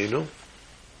adds the Anenu.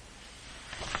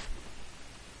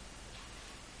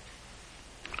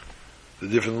 The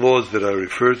different laws that are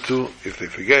referred to, if they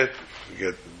forget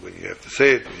when you have to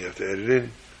say it, when you have to add it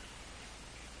in.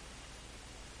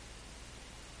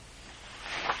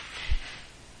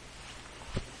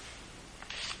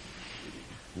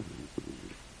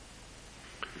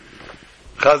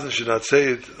 Chazan should not say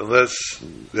it unless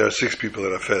there are 6 people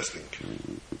that are fasting.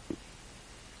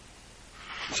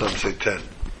 Some say 10.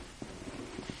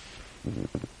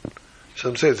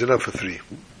 Some say it's enough for 3.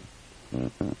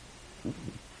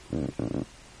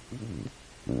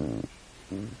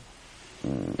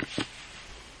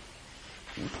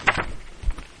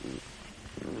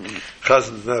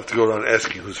 Chazan does not have to go around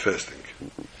asking who's fasting.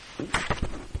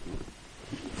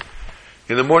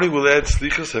 In the morning we'll add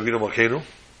Slichas, Avinu Malkeinu.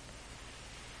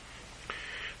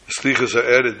 The Slichas are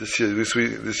added this year.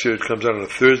 This year it comes out on a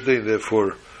Thursday, and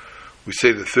therefore we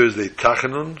say the Thursday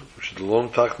Tachanun, which is the long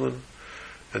Tachanun,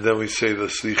 and then we say the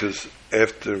Slichas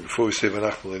before we say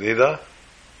Vanachnu L'Neda.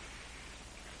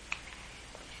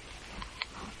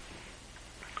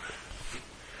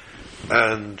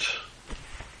 And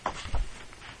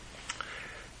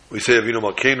we say Avinu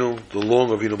Malkeinu, the long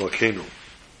Avinu Malkeinu.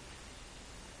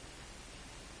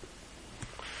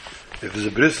 If there's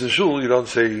a bris in shul, you don't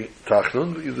say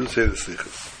Tachnun, but you do say the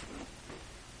Slichas.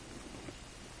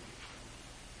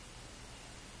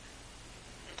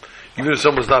 Even if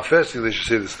someone's not fasting, they should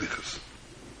say the Slichas.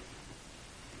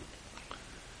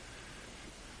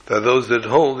 There are those that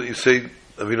hold that you say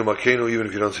Avinu Malkeinu even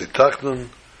if you don't say Tachnun,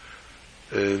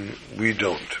 and we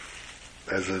don't.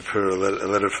 As per a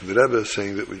letter from the Rebbe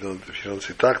saying that if you don't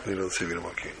say Tachnun, you don't say Avinu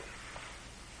Malkeinu.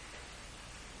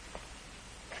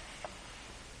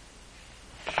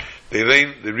 They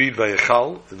read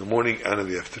Vayechal in the morning and in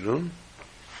the afternoon,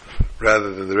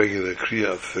 rather than the regular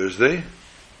Kriya of Thursday.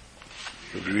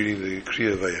 We'll be reading the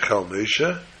Kriya Vayechal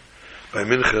Meisha. By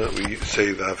Mincha, we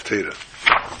say the Haftarah.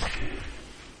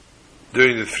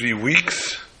 During the 3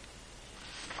 weeks,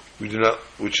 we do not,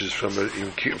 which is from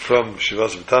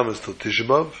Shivas of Tammuz till Tisha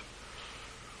B'Av,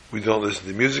 we don't listen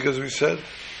to music, as we said.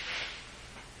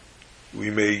 We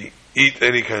may eat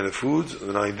any kind of foods.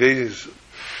 The 9 days,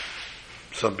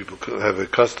 some people have a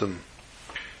custom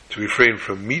to refrain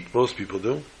from meat. Most people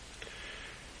do.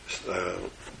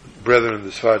 Brethren,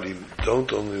 the Sfardim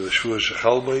don't. Only the Shua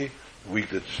Shechalbei, the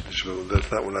week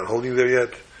we're not holding there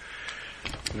yet.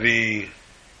 The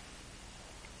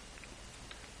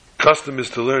custom is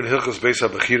to learn Hilchos Beis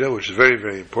HaBechira, which is very,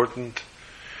 very important.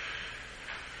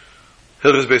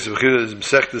 Hilchos Beis HaBechira is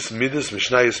Mesechtes Midas,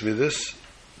 Mishnayos Midas,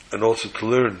 and also to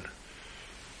learn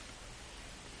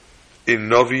in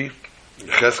Novi,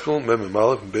 Cheskel, Mem and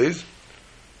Malach and Beis,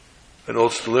 and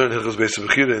also to learn Hilchos Beis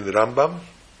HaBechira in the Rambam.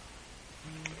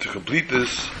 To complete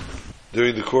this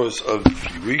during the course of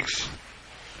 3 weeks,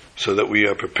 so that we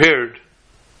are prepared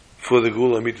for the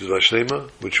Gula Mitzvah Vashlema,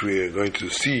 which we are going to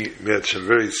see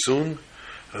very soon,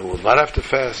 and we'll not have to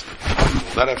fast,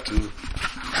 we'll not have to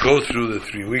go through the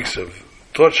 3 weeks of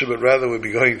torture, but rather we'll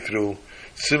be going through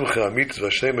Simcha Mitzvah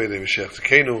Vashlema Yedei Mashiach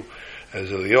Tzidkeinu, as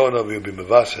Eliyahu will be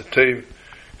Mavas HaTev.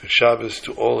 Good Shabbos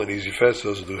to all, and easy fast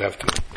those who do have to.